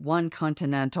the One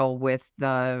Continental with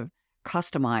the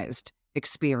customized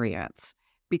experience.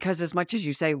 Because as much as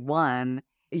you say one,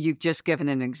 you've just given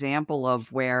an example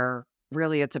of where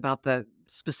really it's about the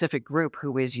specific group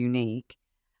who is unique.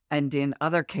 And in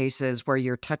other cases where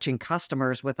you're touching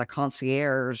customers with a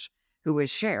concierge who is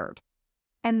shared.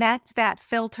 And that's that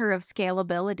filter of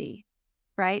scalability,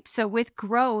 right? So with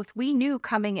growth, we knew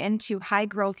coming into high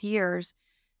growth years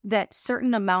that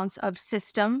certain amounts of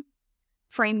system,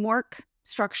 framework,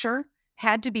 structure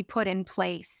had to be put in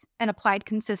place and applied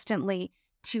consistently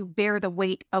to bear the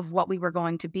weight of what we were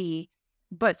going to be.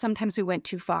 But sometimes we went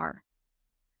too far.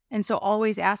 And so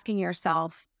always asking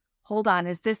yourself, hold on,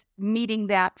 is this meeting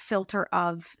that filter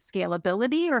of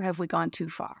scalability, or have we gone too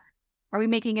far? Are we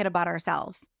making it about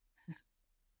ourselves?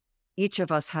 Each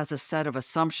of us has a set of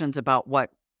assumptions about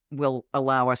what will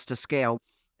allow us to scale.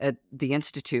 At the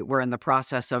Institute, we're in the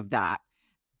process of that.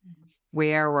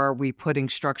 Where are we putting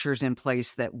structures in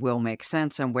place that will make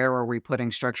sense, and where are we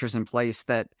putting structures in place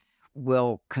that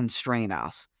will constrain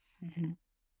us? Mm-hmm.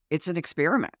 It's an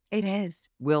experiment. It is.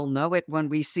 We'll know it when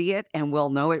we see it, and we'll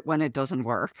know it when it doesn't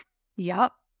work.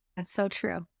 Yep, that's so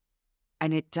true.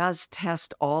 And it does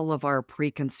test all of our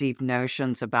preconceived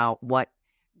notions about what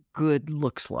good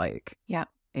looks like. Yep.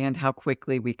 And how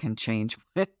quickly we can change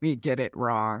when we get it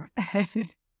wrong.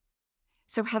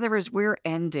 So Heather, as we're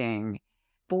ending,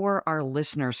 for our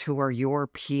listeners who are your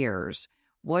peers,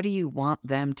 what do you want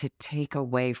them to take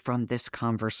away from this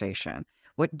conversation?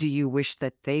 What do you wish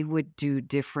that they would do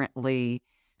differently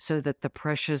so that the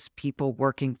precious people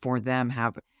working for them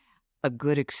have a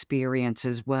good experience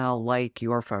as well, like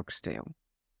your folks do?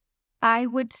 I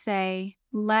would say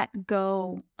let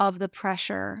go of the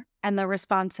pressure and the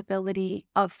responsibility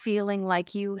of feeling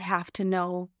like you have to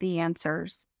know the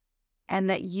answers and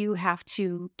that you have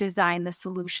to design the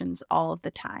solutions all of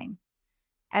the time.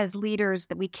 As leaders,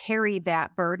 that we carry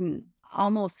that burden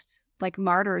almost like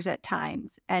martyrs at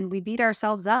times, and we beat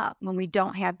ourselves up when we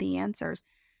don't have the answers.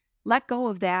 Let go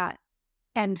of that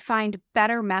and find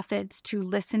better methods to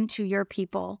listen to your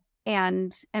people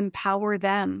and empower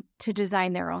them to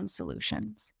design their own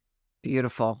solutions.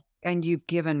 Beautiful. And you've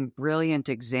given brilliant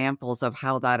examples of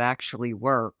how that actually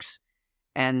works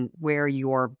and where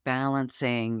you're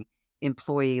balancing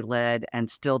employee-led and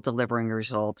still delivering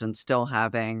results and still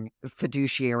having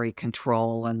fiduciary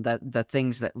control, and the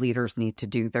things that leaders need to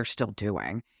do, they're still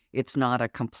doing. It's not a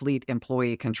complete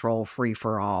employee control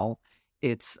free-for-all.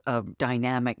 It's a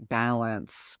dynamic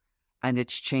balance, and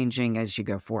it's changing as you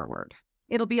go forward.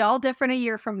 It'll be all different a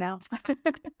year from now.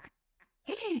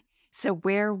 So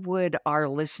where would our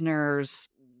listeners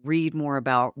read more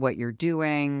about what you're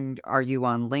doing? Are you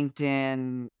on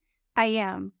LinkedIn? I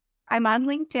am. I'm on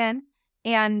LinkedIn,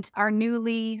 and our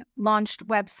newly launched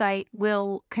website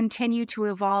will continue to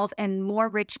evolve, and more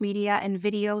rich media and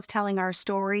videos telling our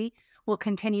story will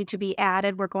continue to be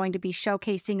added. We're going to be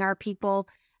showcasing our people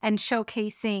and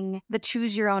showcasing the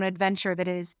choose your own adventure that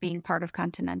is being part of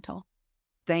Continental.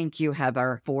 Thank you,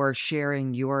 Heather, for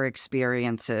sharing your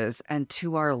experiences. And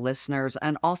to our listeners,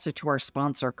 and also to our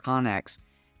sponsor, Connex,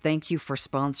 thank you for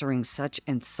sponsoring such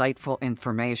insightful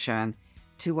information.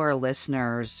 To our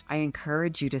listeners, I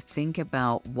encourage you to think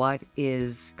about what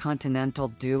is Continental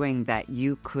doing that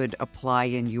you could apply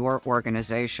in your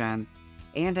organization.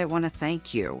 And I want to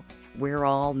thank you. We're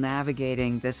all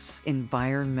navigating this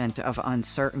environment of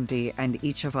uncertainty, and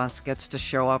each of us gets to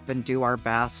show up and do our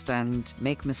best and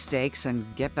make mistakes and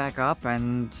get back up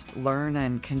and learn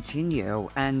and continue.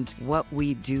 And what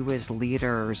we do as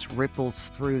leaders ripples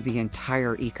through the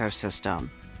entire ecosystem.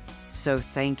 So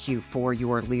thank you for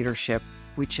your leadership,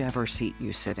 whichever seat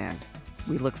you sit in.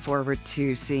 We look forward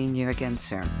to seeing you again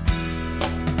soon.